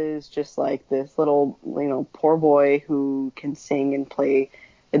is just like this little, poor boy who can sing and play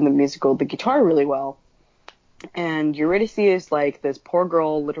in the musical the guitar really well. And Eurydice is like this poor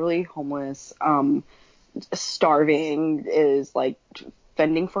girl, literally homeless, starving, is like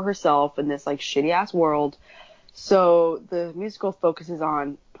fending for herself in this like shitty ass world. So the musical focuses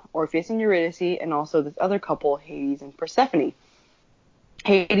on Orpheus and Eurydice and also this other couple, Hades and Persephone.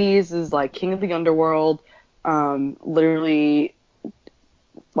 Hades is like king of the underworld, literally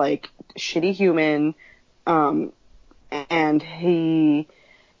like shitty human, and he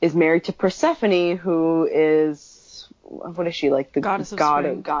is married to Persephone, who is, what is she, like the goddess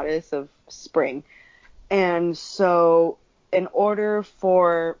of spring. And so in order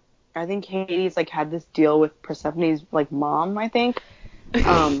for, I think Hades like had this deal with Persephone's like mom, I think.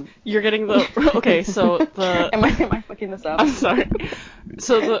 You're getting the okay. So the am I fucking this up? I'm sorry.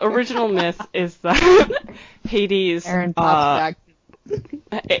 So the original myth is that Hades, Aaron pops back.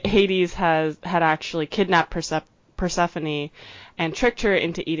 Hades had actually kidnapped Persephone and tricked her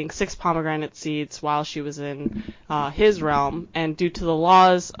into eating 6 pomegranate seeds while she was in his realm. And due to the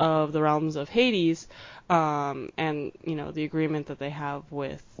laws of the realms of Hades, and the agreement that they have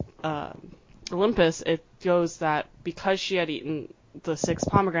with Olympus, it goes that because she had eaten the 6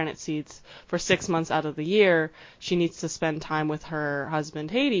 pomegranate seeds for 6 months out of the year, she needs to spend time with her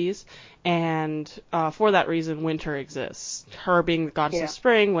husband Hades, and for that reason winter exists. Her being the goddess of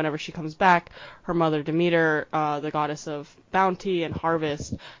spring, whenever she comes back, her mother Demeter, the goddess of bounty and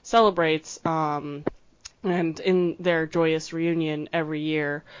harvest, celebrates, and in their joyous reunion every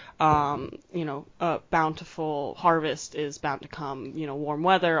year, a bountiful harvest is bound to come, warm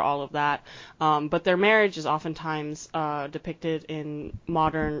weather, all of that. But their marriage is oftentimes depicted in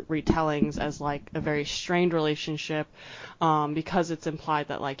modern retellings as like a very strained relationship, because it's implied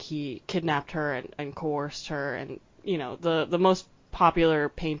that like he kidnapped her and coerced her, and the most popular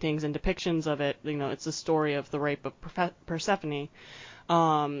paintings and depictions of it, it's the story of the rape of Persephone.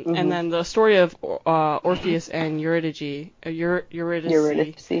 And then the story of Orpheus and Eurydice.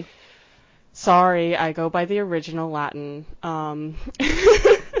 Sorry, I go by the original Latin.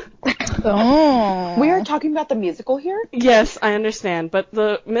 Oh. We are talking about the musical here? Yes, I understand, but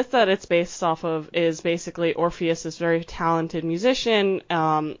the myth that it's based off of is basically Orpheus, this very talented musician.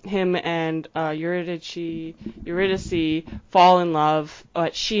 Him and Eurydice fall in love,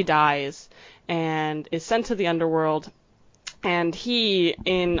 but she dies and is sent to the underworld. And he,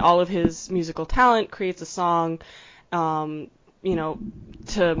 in all of his musical talent, creates a song, to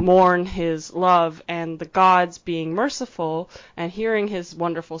mourn his love, and the gods, being merciful and hearing his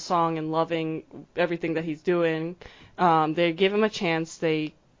wonderful song and loving everything that he's doing, they give him a chance.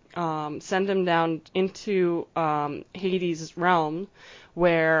 They send him down into Hades' realm,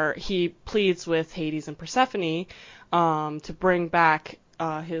 where he pleads with Hades and Persephone to bring back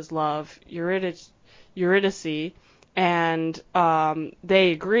his love, Eurydice. And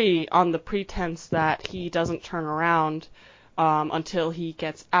they agree on the pretense that he doesn't turn around until he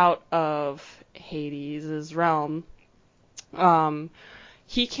gets out of Hades' realm.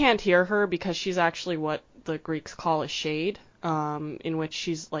 He can't hear her because she's actually what the Greeks call a shade, in which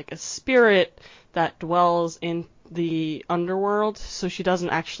she's like a spirit that dwells in the underworld, so she doesn't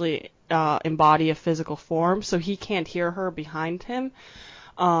actually embody a physical form, so he can't hear her behind him.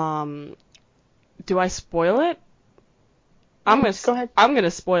 Do I spoil it? Go ahead. I'm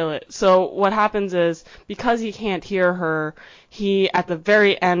gonna spoil it. So what happens is, because he can't hear her, he, at the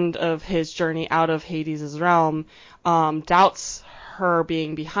very end of his journey out of Hades' realm, doubts her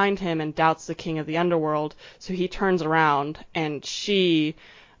being behind him and doubts the king of the underworld. So he turns around and she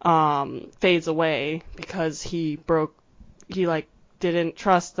fades away because he didn't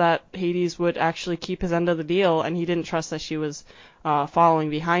trust that Hades would actually keep his end of the deal, and he didn't trust that she was following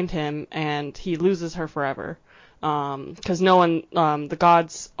behind him, and he loses her forever. Because no one, the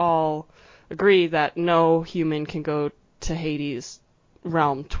gods all agree that no human can go to Hades'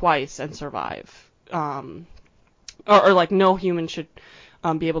 realm twice and survive. or like no human should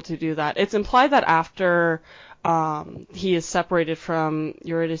be able to do that. It's implied that after he is separated from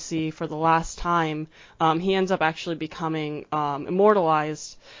Eurydice for the last time, he ends up actually becoming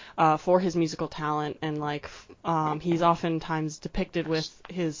immortalized for his musical talent, and like he's oftentimes depicted with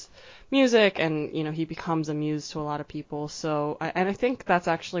his music, and you know he becomes a muse to a lot of people. So I think that's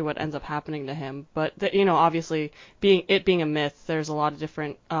actually what ends up happening to him. But you know, obviously being a myth, there's a lot of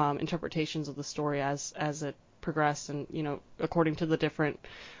different interpretations of the story as it progressed, and you know, according to the different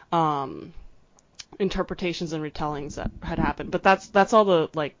interpretations and retellings that had happened. But that's all the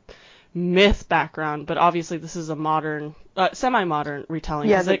like myth background. But obviously this is a modern, semi-modern retelling.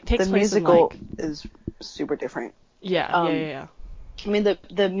 Yeah, it takes the place musical in, like, is super different. yeah. I mean,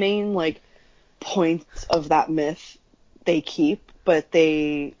 the main like points of that myth they keep, but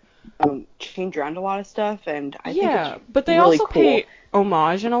they change around a lot of stuff, and I think it's but they really also cool. pay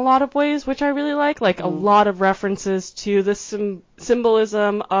homage in a lot of ways, which I really like. Like a lot of references to the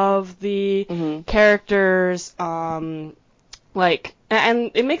symbolism of the characters. Like,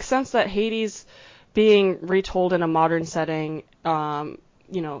 and it makes sense that Hades being retold in a modern setting,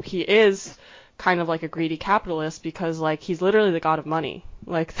 you know, he is kind of like a greedy capitalist, because like he's literally the god of money.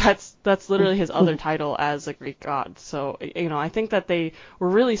 Like that's literally his other title as a Greek god. So, you know, I think that they were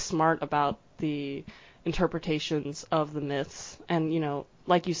really smart about the interpretations of the myths, and you know,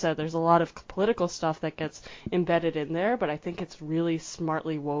 like you said, there's a lot of political stuff that gets embedded in there, but I think it's really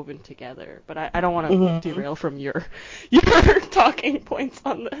smartly woven together. But I don't want to derail from your talking points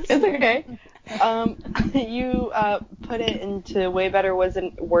on this. It's okay. You put it into way better words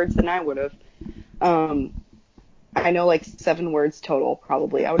than I would have. I know like 7 words total,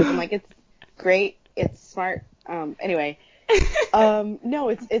 probably. I would have been like, it's great, it's smart. Anyway,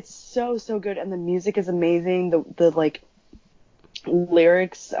 no, it's so good, and the music is amazing. The like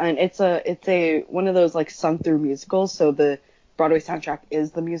lyrics, and it's a one of those like sung through musicals. So the Broadway soundtrack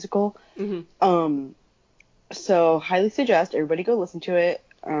is the musical. So highly suggest everybody go listen to it.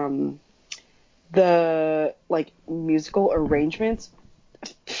 The like musical arrangements,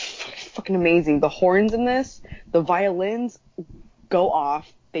 fucking amazing. The horns in this, the violins go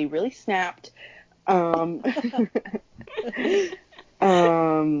off. They really snapped. You've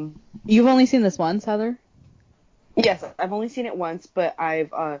only seen this once, Heather? Yes, I've only seen it once, but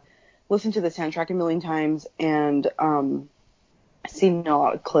I've listened to the soundtrack a million times, and seen a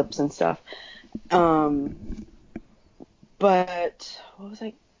lot of clips and stuff. But what was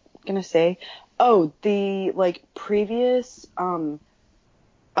I gonna say? Oh, the like previous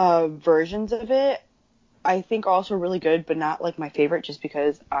versions of it, I think are also really good, but not like my favorite, just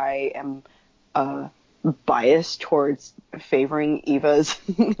because I am biased towards favoring Eva's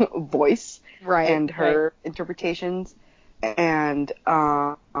voice and her interpretations. And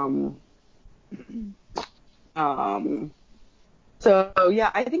so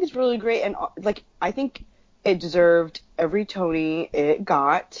yeah, I think it's really great, and like I think it deserved every Tony it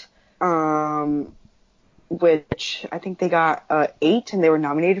got. Which I think they got 8, and they were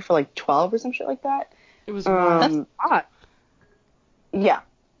nominated for like 12 or some shit like that. It was That's hot. Yeah,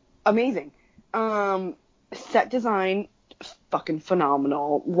 amazing. Set design, fucking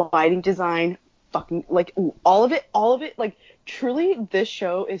phenomenal. Lighting design, fucking like all of it. Like truly, this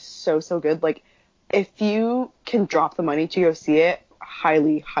show is so good. Like if you can drop the money to go see it,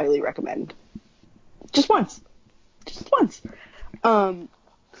 highly recommend. Just once. But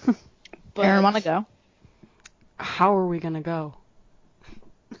Aaron, want to go? How are we gonna go?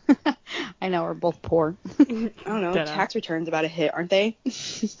 I know, we're both poor. I don't know. Tax returns about to hit, aren't they?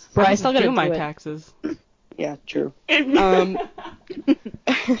 But I still gotta do my it. taxes. Yeah, true. We're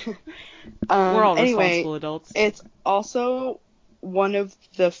all anyway, responsible adults. It's also one of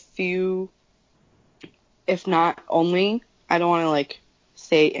the few, if not only, I don't want to like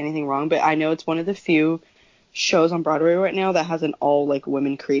say anything wrong, but I know it's one of the few shows on Broadway right now that has an all like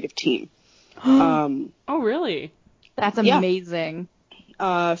women creative team. Oh, really? That's amazing.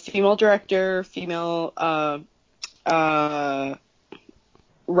 Female director, female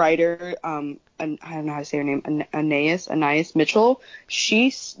writer, and I don't know how to say her name, Anais Mitchell.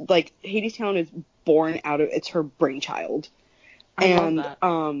 She's like, Hadestown is born out of, it's her brainchild. I love that.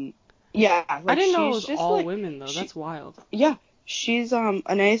 Yeah, like, I didn't know it was just, all like, women though. That's wild. Yeah, she's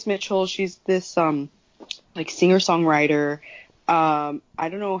Anais Mitchell. She's this like singer-songwriter. I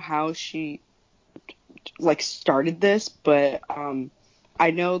don't know how she like started this, but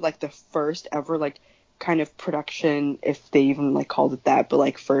I know like the first ever like kind of production, if they even like called it that, but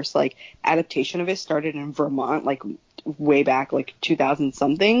like first like adaptation of it started in Vermont, like way back like 2000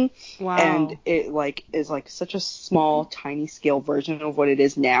 something. Wow. And it like is like such a small tiny scale version of what it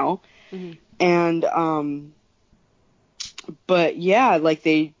is now. Mm-hmm. And but yeah, like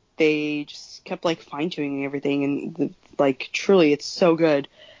they just kept like fine tuning everything, and like truly, it's so good.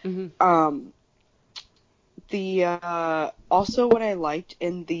 Mm-hmm. The also what I liked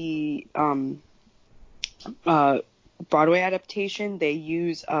in the Broadway adaptation, they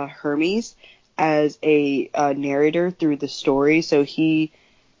use Hermes as a narrator through the story, so he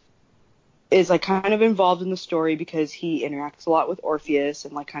is like kind of involved in the story because he interacts a lot with Orpheus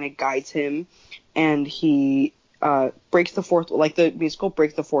and like kind of guides him, and he breaks the fourth, like the musical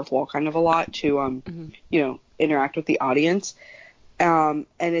breaks the fourth wall kind of a lot to Mm-hmm. you know, interact with the audience, and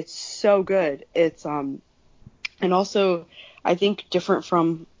it's so good. It's and also I think different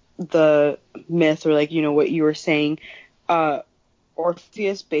from the myth, or like, you know, what you were saying,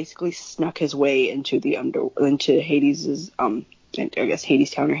 Orpheus basically snuck his way into into Hades's I guess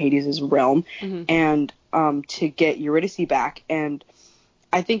Hades Town or Hades's realm, Mm-hmm. and to get Eurydice back. And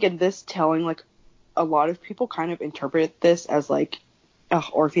I think in this telling, like, a lot of people kind of interpret this as like, oh,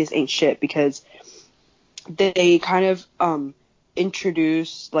 Orpheus ain't shit, because they kind of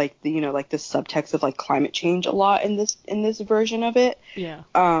introduce like the, you know, like the subtext of like climate change a lot in this version of it. Yeah.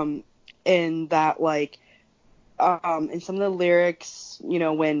 In that, like, in some of the lyrics, you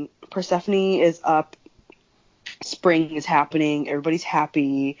know, when Persephone is up, spring is happening, everybody's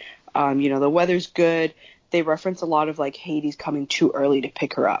happy, you know, the weather's good. They reference a lot of like Hades coming too early to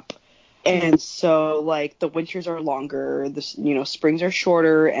pick her up. And so like the winters are longer, you know, springs are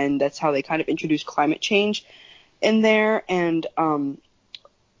shorter, and that's how they kind of introduce climate change in there. And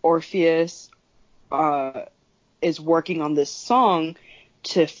Orpheus is working on this song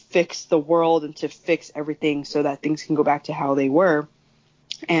to fix the world and to fix everything so that things can go back to how they were.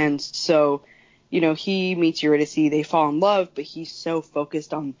 And so, you know, he meets Eurydice, they fall in love, but he's so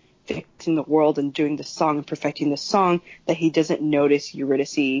focused on fixing the world and doing the song and perfecting the song that he doesn't notice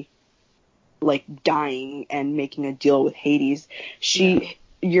Eurydice like dying and making a deal with Hades.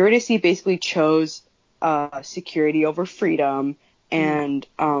 Eurydice basically chose security over freedom, and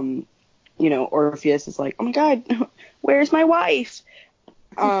you know, Orpheus is like, oh my god, where's my wife?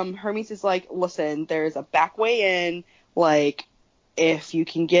 Hermes is like, listen, there's a back way in, like, if you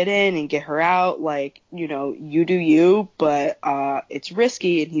can get in and get her out, like, you know, you do you, but it's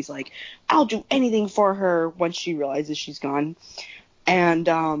risky. And he's like, I'll do anything for her once she realizes she's gone.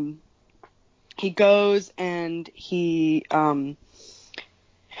 And he goes and he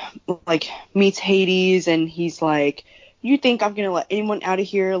like meets Hades, and he's like, you think I'm gonna let anyone out of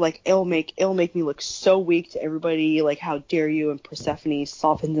here? Like, it'll make me look so weak to everybody. Like, how dare you? And Persephone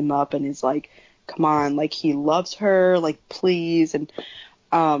softens him up and is like, come on, like, he loves her, like, please. And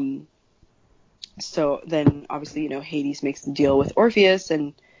so then obviously, you know, Hades makes the deal with Orpheus,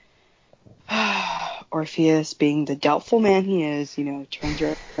 and Orpheus, being the doubtful man he is, you know, turns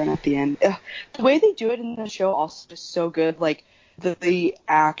around at the end. The way they do it in the show also is so good. Like, the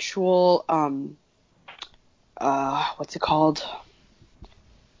actual what's it called?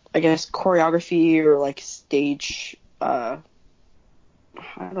 I guess choreography, or like stage, I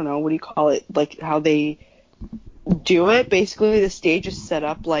don't know, what do you call it? Like, how they do it. Basically, the stage is set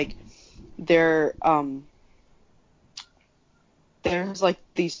up like there's like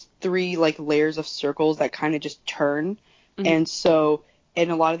these three like layers of circles that kind of just turn. And so in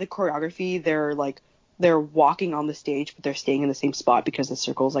a lot of the choreography, they're walking on the stage, but they're staying in the same spot because the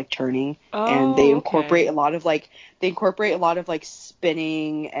circle's like turning. And they incorporate a lot of like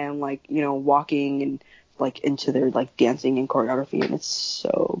spinning and like, you know, walking and like into their like dancing and choreography, and it's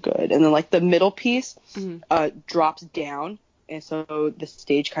so good. And then like the middle piece drops down, and so the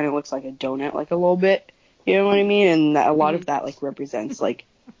stage kind of looks like a donut, like a little bit, you know what I mean? And a lot of that like represents like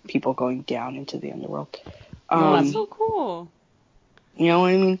people going down into the underworld. Oh, that's so cool. You know what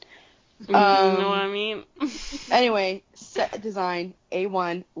I mean? You know what I mean? Anyway, set design,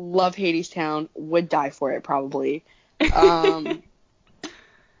 A1, love Hades Town, would die for it probably.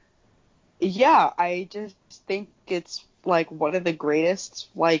 Yeah, I just think it's like one of the greatest,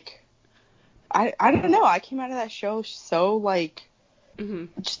 like, I don't know, I came out of that show so like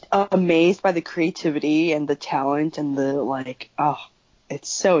just amazed by the creativity and the talent and the like, oh, it's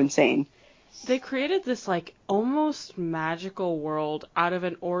so insane. They created this like almost magical world out of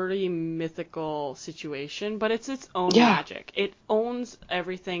an already mythical situation, but it's its own magic. It owns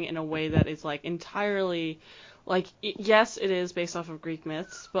everything in a way that is like entirely like, yes, it is based off of Greek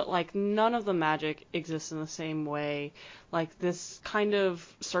myths, but like none of the magic exists in the same way. Like, this kind of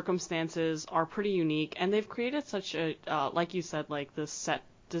circumstances are pretty unique, and they've created such a like you said, like the set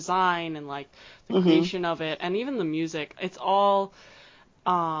design and like the creation of it, and even the music. It's all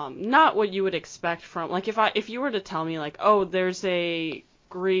not what you would expect from, like, if you were to tell me like, oh, there's a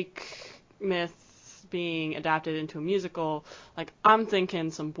Greek myths being adapted into a musical, like, I'm thinking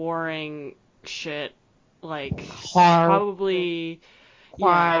some boring shit, like, probably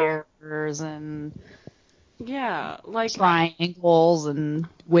choirs and like triangles and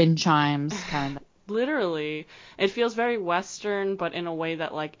wind chimes kind of. literally, it feels very Western, but in a way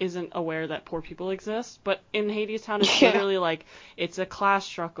that, like, isn't aware that poor people exist. But in Hadestown, it's literally like, it's a class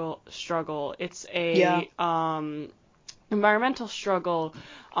struggle. It's a environmental struggle.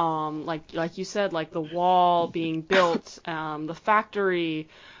 Like you said, like the wall being built, the factory,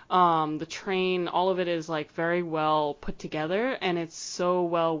 the train, all of it is like very well put together, and it's so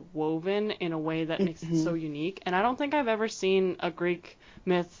well woven in a way that makes it so unique. And I don't think I've ever seen a Greek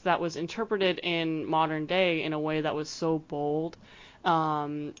myth that was interpreted in modern day in a way that was so bold,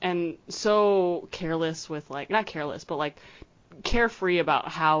 and so careless with, like, not careless, but like carefree about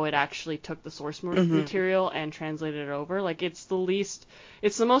how it actually took the source material and translated it over. Like, it's the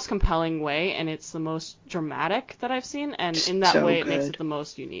most compelling way, and it's the most dramatic that I've seen, and in that way it makes it the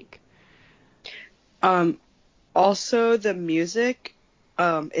most unique. Also, the music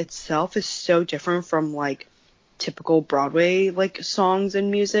itself is so different from, like, typical Broadway, like, songs and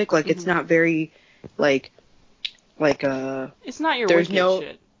music. Like, it's not very, like it's not your Wicked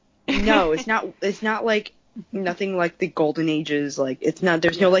shit. No, it's not like nothing like the Golden Ages. Like, it's not,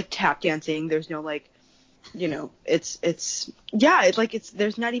 there's no, like, tap dancing, there's no, like, you know, it's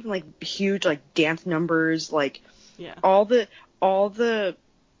there's not even, like, huge, like, dance numbers, like, all the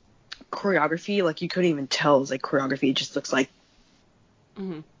choreography, like, you couldn't even tell it was, like, choreography. It just looks like,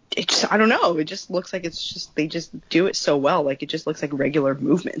 it just, I don't know, it just looks like it's just, they just do it so well. Like, it just looks like regular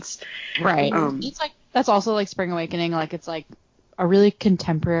movements. Right. It's like, that's also like Spring Awakening. Like, it's like a really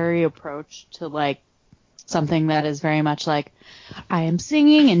contemporary approach to, like, something that is very much like, I am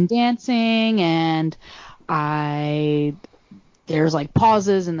singing and dancing, and there's, like,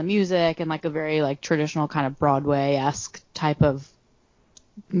 pauses in the music, and, like, a very, like, traditional kind of Broadway-esque type of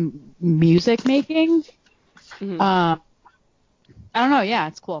music making. I don't know. Yeah,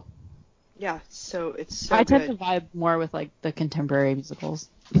 it's cool. Yeah, so it's so I good. tend to vibe more with, like, the contemporary musicals.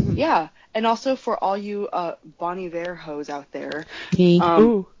 Yeah, and also for all you Bon Iver hoes out there,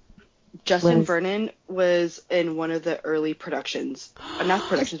 Justin Vernon was in one of the early productions, not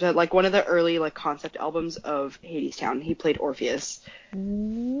productions, but, like, one of the early, like, concept albums of Hadestown. He played Orpheus.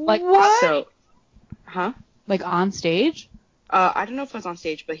 Like, what? So, like, on stage? I don't know if it was on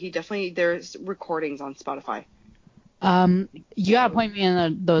stage, but there's recordings on Spotify. You gotta point me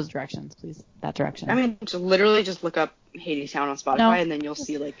in those directions, please. That direction. I mean, literally just look up Hadestown on Spotify, and then you'll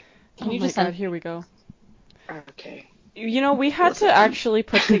see, like... Can you just send... here we go. Okay. You know, we had to actually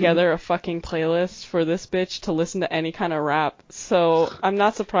put together a fucking playlist for this bitch to listen to any kind of rap, so I'm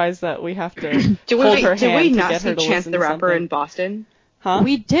not surprised that we have to hold her hand to get her to listen to something. Did we not see Chance the Rapper in Boston? Huh?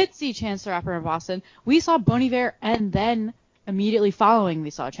 We did see Chance the Rapper in Boston. We saw Bon Iver, and then immediately following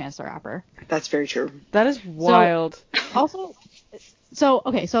we saw Chance the Rapper. That's very true. That is wild.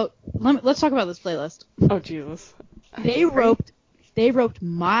 Okay, so let's talk about this playlist. Oh, Jesus. They roped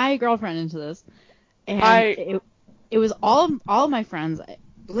my girlfriend into this, and it was all of my friends.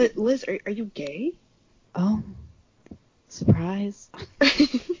 Liz, are you gay? Oh, surprise.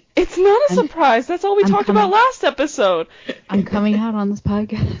 It's not a surprise. That's all we talked about last episode. I'm coming out on this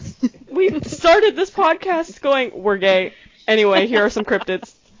podcast. We started this podcast going, we're gay. Anyway, here are some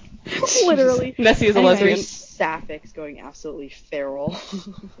cryptids. Literally. Nessie is a lesbian. Sapphics going absolutely feral.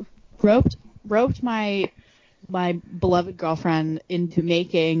 roped my beloved girlfriend into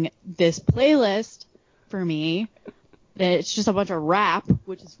making this playlist for me. It's just a bunch of rap,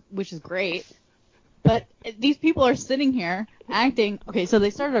 which is great. But these people are sitting here acting. Okay, so they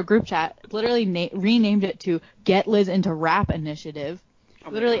started a group chat, literally renamed it to Get Liz into Rap Initiative.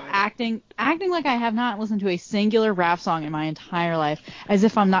 Literally acting like I have not listened to a singular rap song in my entire life, as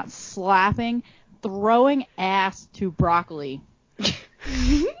if I'm not throwing ass to broccoli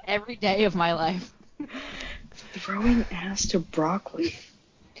every day of my life. Throwing ass to broccoli.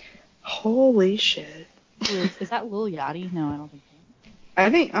 Holy shit. Is that Lil Yachty? No, I don't think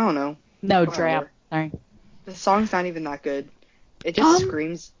so. I don't know. No, Drap. Sorry. The song's not even that good. It just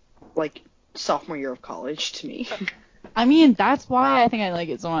screams like sophomore year of college to me. I mean, that's why I think I like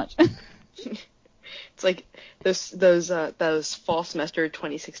it so much. It's like those fall semester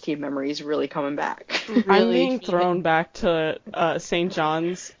 2016 memories really coming back. Really I'm being thrown back to St.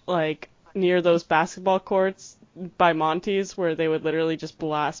 John's, like near those basketball courts by Monty's, where they would literally just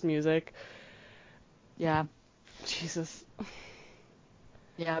blast music. Yeah. Jesus.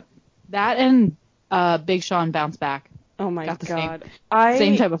 Yeah. That and Big Sean Bounce Back. Oh my god.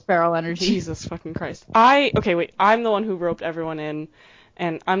 Same type of feral energy. Jesus fucking Christ. I'm the one who roped everyone in,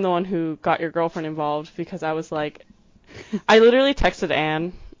 and I'm the one who got your girlfriend involved because I was like, I literally texted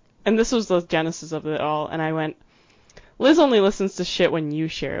Anne, and this was the genesis of it all, and I went, Liz only listens to shit when you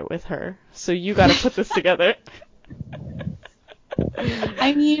share it with her, so you gotta put this together.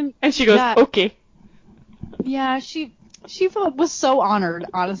 I mean, And she goes, yeah. okay. Yeah, she was so honored,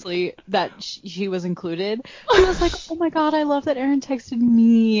 honestly, that she was included. She was like, oh my god, I love that Erin texted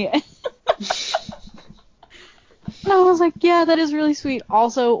me. And I was like, yeah, that is really sweet.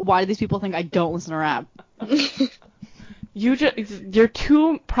 Also, why do these people think I don't listen to rap? Your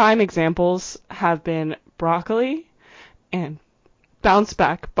two prime examples have been Broccoli and Bounce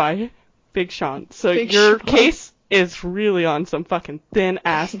Back by Big Sean. So Big your Sean. case is really on some fucking thin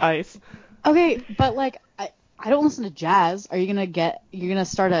ass ice. Okay, but like, I don't listen to jazz. Are you gonna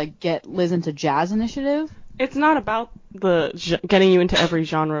start a Get Liz into Jazz initiative? It's not about getting you into every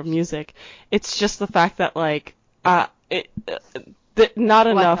genre of music. It's just the fact that like not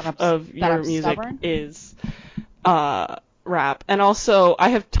enough of your music stubborn? is rap. And also, I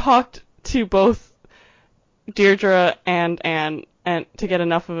have talked to both Deirdre and Anne and to get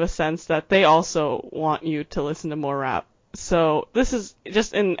enough of a sense that they also want you to listen to more rap. So this is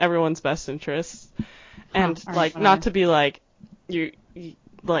just in everyone's best interest. And All right, like whatever. not to be like you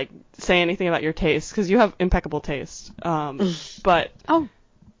like say anything about your taste because you have impeccable taste. But Oh,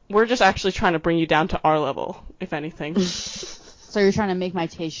 we're just actually trying to bring you down to our level, if anything. so you're trying to make my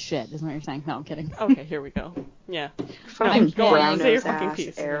taste shit, is what you're saying? No, I'm kidding. Okay, here we go. Yeah. Fucking go on, brown say your nose fucking ass,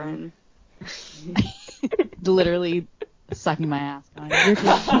 piece. Aaron. Literally sucking my ass. Going, your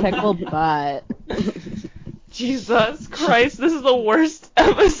taste is impeccable, but... Jesus Christ, this is the worst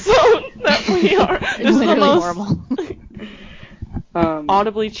episode that we are. This is the literally most horrible.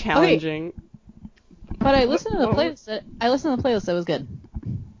 audibly challenging. But I listened to the What- playlist. I listened to the playlist. It was good.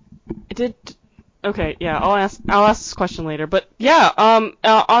 Okay, yeah, I'll ask this question later. But yeah,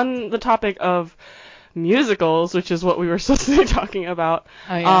 on the topic of musicals, which is what we were supposed to be talking about.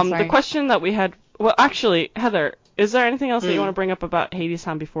 Oh, yeah, The sorry. question that we had. Well, actually, Heather, is there anything else that you want to bring up about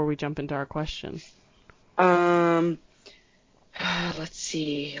Hadestown before we jump into our question? Let's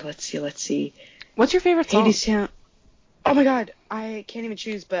see. What's your favorite song? Hadestown. Oh my god, I can't even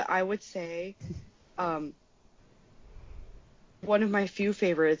choose, but I would say, one of my few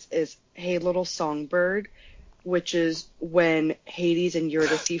favorites is Hey Little Songbird, which is when Hades and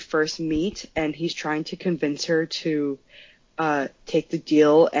Eurydice first meet, and he's trying to convince her to take the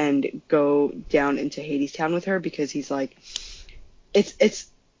deal and go down into Hadestown with her because he's like, it's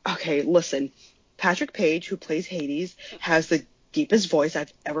okay. Listen, Patrick Page, who plays Hades, has the deepest voice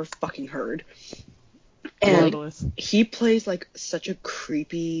I've ever fucking heard, and he plays like such a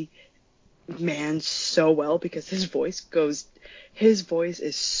creepy man so well because his voice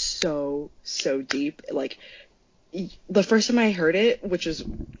is so deep. Like, the first time I heard it, which is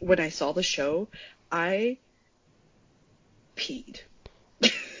when I saw the show, I peed.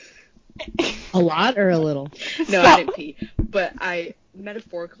 A lot or a little? No, I didn't pee, but I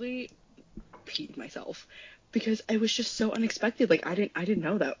metaphorically peed myself because it was just so unexpected. Like, I didn't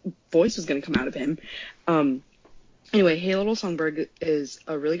know that voice was gonna come out of him. Anyway, Hey Little Songbird is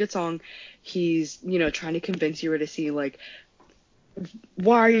a really good song. He's, trying to convince Eurydice, like,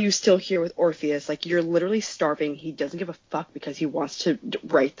 why are you still here with Orpheus? Like, you're literally starving. He doesn't give a fuck because he wants to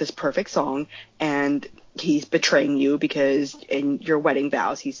write this perfect song, and he's betraying you because in your wedding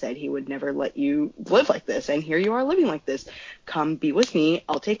vows he said he would never let you live like this, and here you are living like this. Come be with me.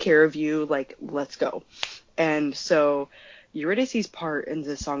 I'll take care of you. Like, let's go. And so Eurydice's part in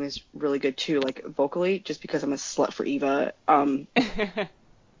this song is really good too, like vocally, just because I'm a slut for Eva.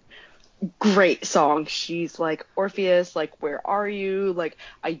 Great song. She's like, Orpheus, like, where are you? Like,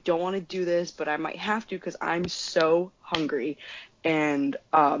 I don't want to do this, but I might have to because I'm so hungry. And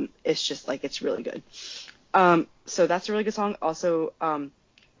it's just like, it's really good. So that's a really good song. Also,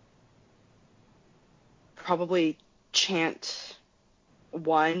 probably Chant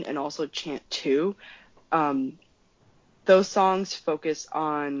 1 and also Chant 2. Those songs focus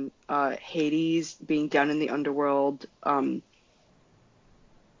on Hades being down in the underworld,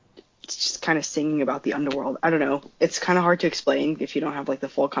 it's just kind of singing about the underworld. I don't know. It's kind of hard to explain if you don't have like the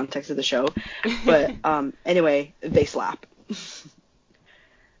full context of the show. But anyway, they slap.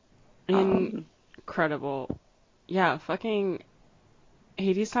 Incredible. Yeah, fucking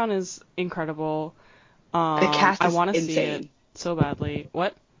Hadestown is incredible. The cast is I want to see insane. it so badly.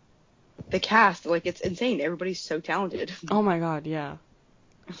 What? The cast, like, it's insane. Everybody's so talented. Oh my god, yeah.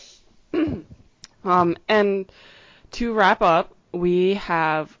 And to wrap up, we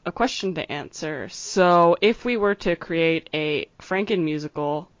have a question to answer. So if we were to create a Franken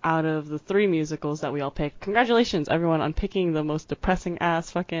musical out of the 3 musicals that we all picked, congratulations everyone on picking the most depressing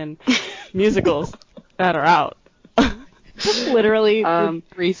ass fucking musicals that are out. Literally the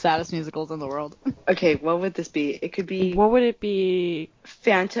 3 saddest musicals in the world. Okay, what would this be? It could be What would it be?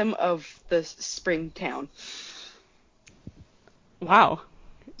 Phantom of the Springtown. Wow.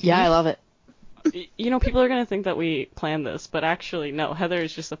 Yeah, I love it. You know, people are going to think that we planned this, but actually, no. Heather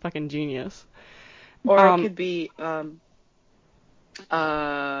is just a fucking genius. Or it could be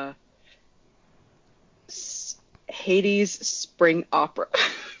Hades Spring Opera.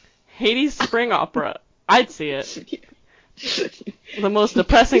 Hades Spring Opera. I'd see it. The most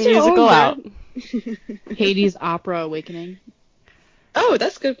depressing musical out. Hades Opera Awakening. Oh,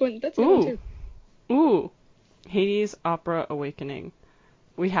 that's a good one. That's a good one, too. Ooh. Hades Opera Awakening.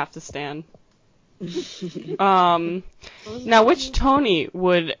 We have to stand. Now, which Tony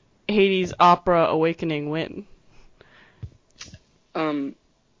would Hades Opera Awakening win?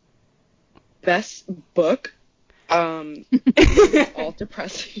 Best book. All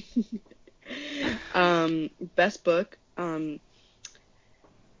depressing. Best book.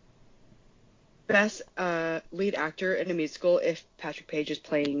 Best lead actor in a musical if Patrick Page is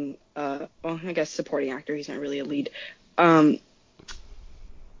playing, well, I guess supporting actor. He's not really a lead.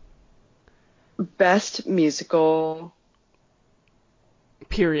 Best musical.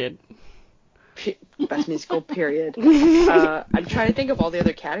 Period. Best musical, period. I'm trying to think of all the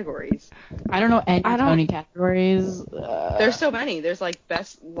other categories. I don't know any Tony categories. There's so many. There's like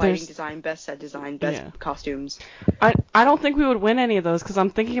best lighting design, best set design, best costumes. I don't think we would win any of those because I'm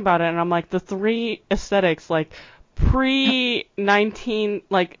thinking about it and I'm like the 3 aesthetics, like pre-19,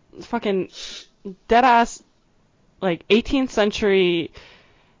 like fucking dead ass, like 18th century,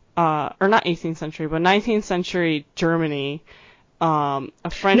 or not 18th century, but 19th century Germany. A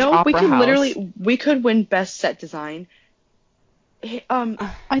French opera house. We could win best set design.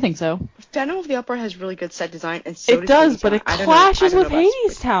 I think so. Phantom of the Opera has really good set design, and so it does, but it clashes with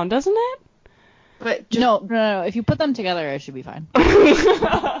Hadestown, doesn't it? But no. If you put them together, it should be fine.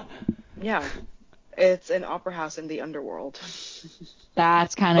 Yeah, it's an opera house in the underworld.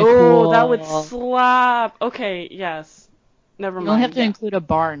 That's kind of cool. Oh, that would slap. Okay, yes. Never mind. You only have to include a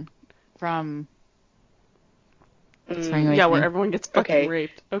barn from. Yeah, where everyone gets fucking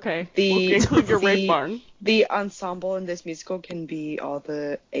raped. Okay. We'll include your rape barn. The ensemble in this musical can be all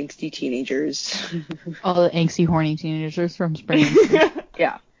the angsty teenagers. All the angsty, horny teenagers from Spring.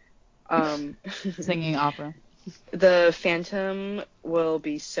 Yeah. Singing opera. The Phantom will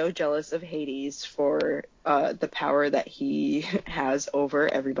be so jealous of Hades for the power that he has over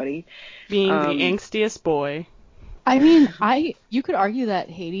everybody. Being the angstiest boy. I mean, you could argue that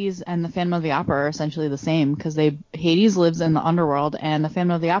Hades and the Phantom of the Opera are essentially the same because Hades lives in the underworld and the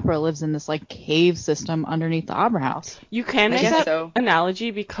Phantom of the Opera lives in this like cave system underneath the opera house. You can make that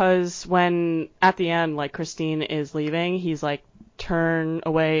analogy because when at the end like Christine is leaving, he's like turn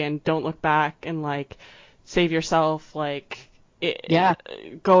away and don't look back and like save yourself, like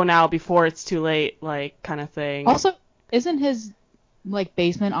go now before it's too late, like kind of thing. Also, isn't his like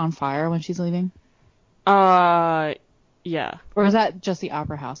basement on fire when she's leaving? Yeah. Or is that just the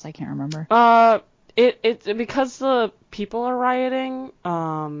opera house? I can't remember. It because the people are rioting,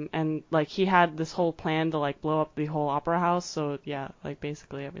 and like he had this whole plan to like blow up the whole opera house, so yeah, like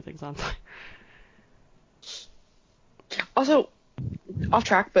basically everything's on fire. Also, off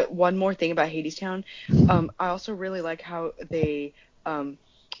track, but one more thing about Hadestown. I also really like how they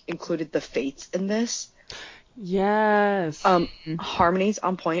included the Fates in this. Yes. Harmonies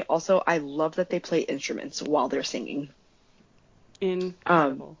on point. Also, I love that they play instruments while they're singing.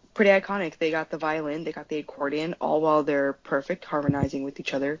 Incredible. Pretty iconic. They got the violin, they got the accordion, all while they're perfect, harmonizing with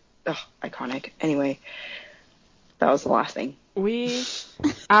each other. Ugh, iconic. Anyway, that was the last thing. We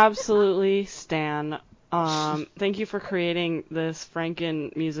absolutely stan. Thank you for creating this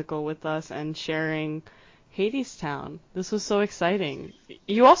Franken musical with us and sharing Hadestown. This was so exciting.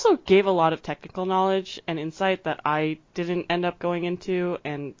 You also gave a lot of technical knowledge and insight that I didn't end up going into,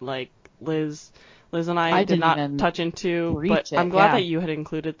 and like Liz and I did not touch into. But I'm glad that you had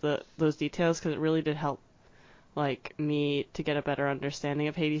included those details because it really did help like me to get a better understanding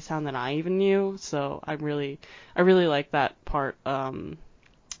of Hadestown than I even knew. So I really like that part that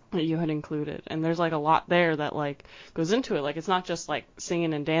you had included. And there's like a lot there that like goes into it. Like it's not just like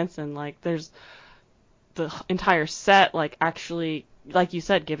singing and dancing. Like there's the entire set like actually like you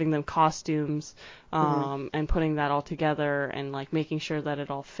said, giving them costumes, and putting that all together and like making sure that it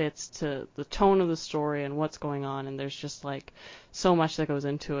all fits to the tone of the story and what's going on. And there's just like so much that goes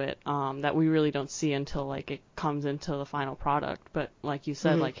into it, that we really don't see until like it comes into the final product. But like you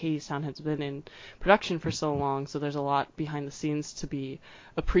said, like Hadestown has been in production for so long, so there's a lot behind the scenes to be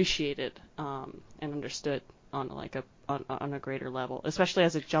appreciated, and understood on like on a greater level, especially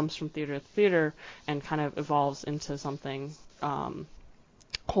as it jumps from theater to theater and kind of evolves into something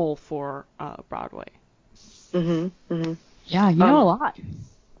whole for Broadway. Yeah, you know a lot.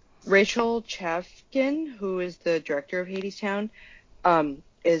 Rachel Chavkin, who is the director of Hadestown,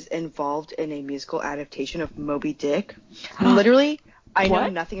 is involved in a musical adaptation of Moby Dick. Literally, I know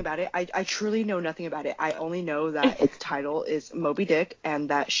nothing about it. I truly know nothing about it. I only know that its title is Moby Dick and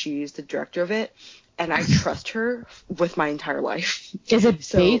that she's the director of it, and I trust her with my entire life. Is it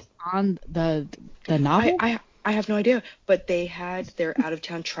based on the novel? I have no idea, but they had their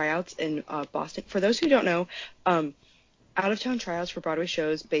out-of-town tryouts in Boston. For those who don't know, out-of-town tryouts for Broadway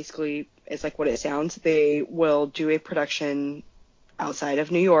shows basically is like what it sounds. They will do a production outside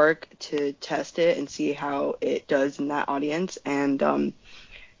of New York to test it and see how it does in that audience, and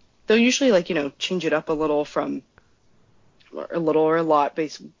they'll usually like, change it up a little from a little or a lot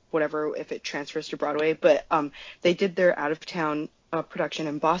based whatever if it transfers to Broadway. But they did their out-of-town production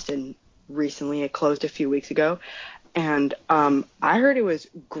in Boston recently. It closed a few weeks ago, and I heard it was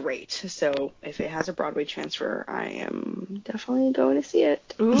great. So if it has a Broadway transfer, I am definitely going to see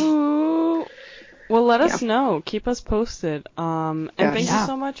it. Ooh. Well, let us know. Keep us posted. And thank you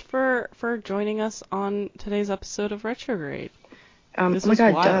so much for joining us on today's episode of Retrograde. This was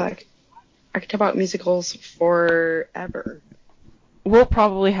wild. Doug, I could talk about musicals forever. We'll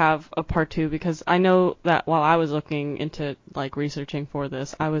probably have a part 2 because I know that while I was looking into like researching for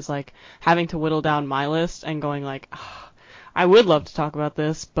this, I was like having to whittle down my list and going like, I would love to talk about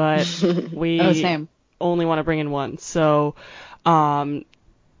this, but we only want to bring in one. So until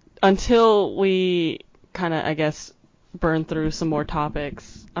we kind of, I guess, burn through some more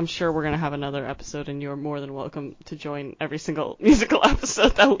topics, I'm sure we're going to have another episode, and you're more than welcome to join every single musical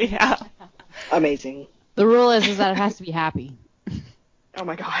episode that we have. Amazing. The rule is that it has to be happy. Oh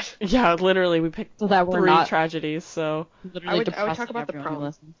my god. Yeah, literally, we picked so that 3 tragedies, so... I would talk about the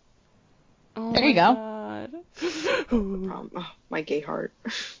prom. Oh there you go. God. My gay heart.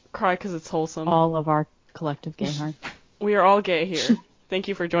 Cry because it's wholesome. All of our collective gay heart. We are all gay here. Thank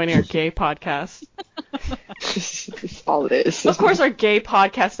you for joining our gay podcast. That's all it is. Of course, our gay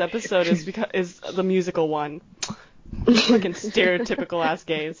podcast episode is the musical one. Fucking stereotypical ass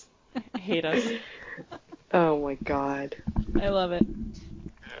gays. I hate us. Oh my god. I love it.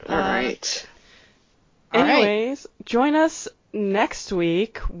 All right. Anyways, join us next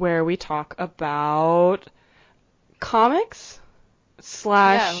week where we talk about comics /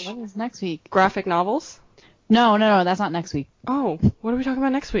 what is next week? Graphic novels. No, that's not next week. Oh, what are we talking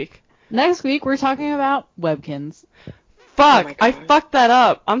about next week? Next week we're talking about Webkinz. Fuck, I fucked that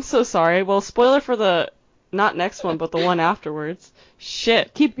up. I'm so sorry. Well, spoiler for the not next one, but the one afterwards.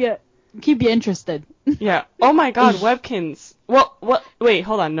 Shit. Keep you interested. Yeah. Oh my god, Webkinz. What? Wait,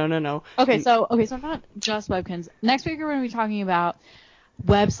 hold on. No. Okay, so not just Webkinz. Next week we're going to be talking about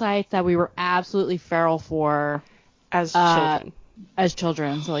websites that we were absolutely feral for as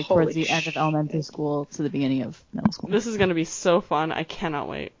children. So like towards the end of elementary school to the beginning of middle school. This is going to be so fun. I cannot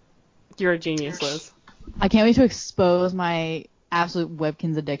wait. You're a genius, Liz. I can't wait to expose my absolute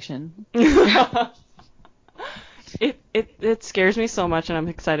Webkinz addiction. It scares me so much, and I'm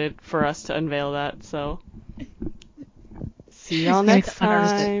excited for us to unveil that. So, see y'all next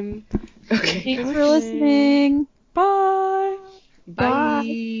time. Okay. Thanks for listening. Bye.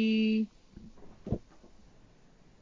 Bye.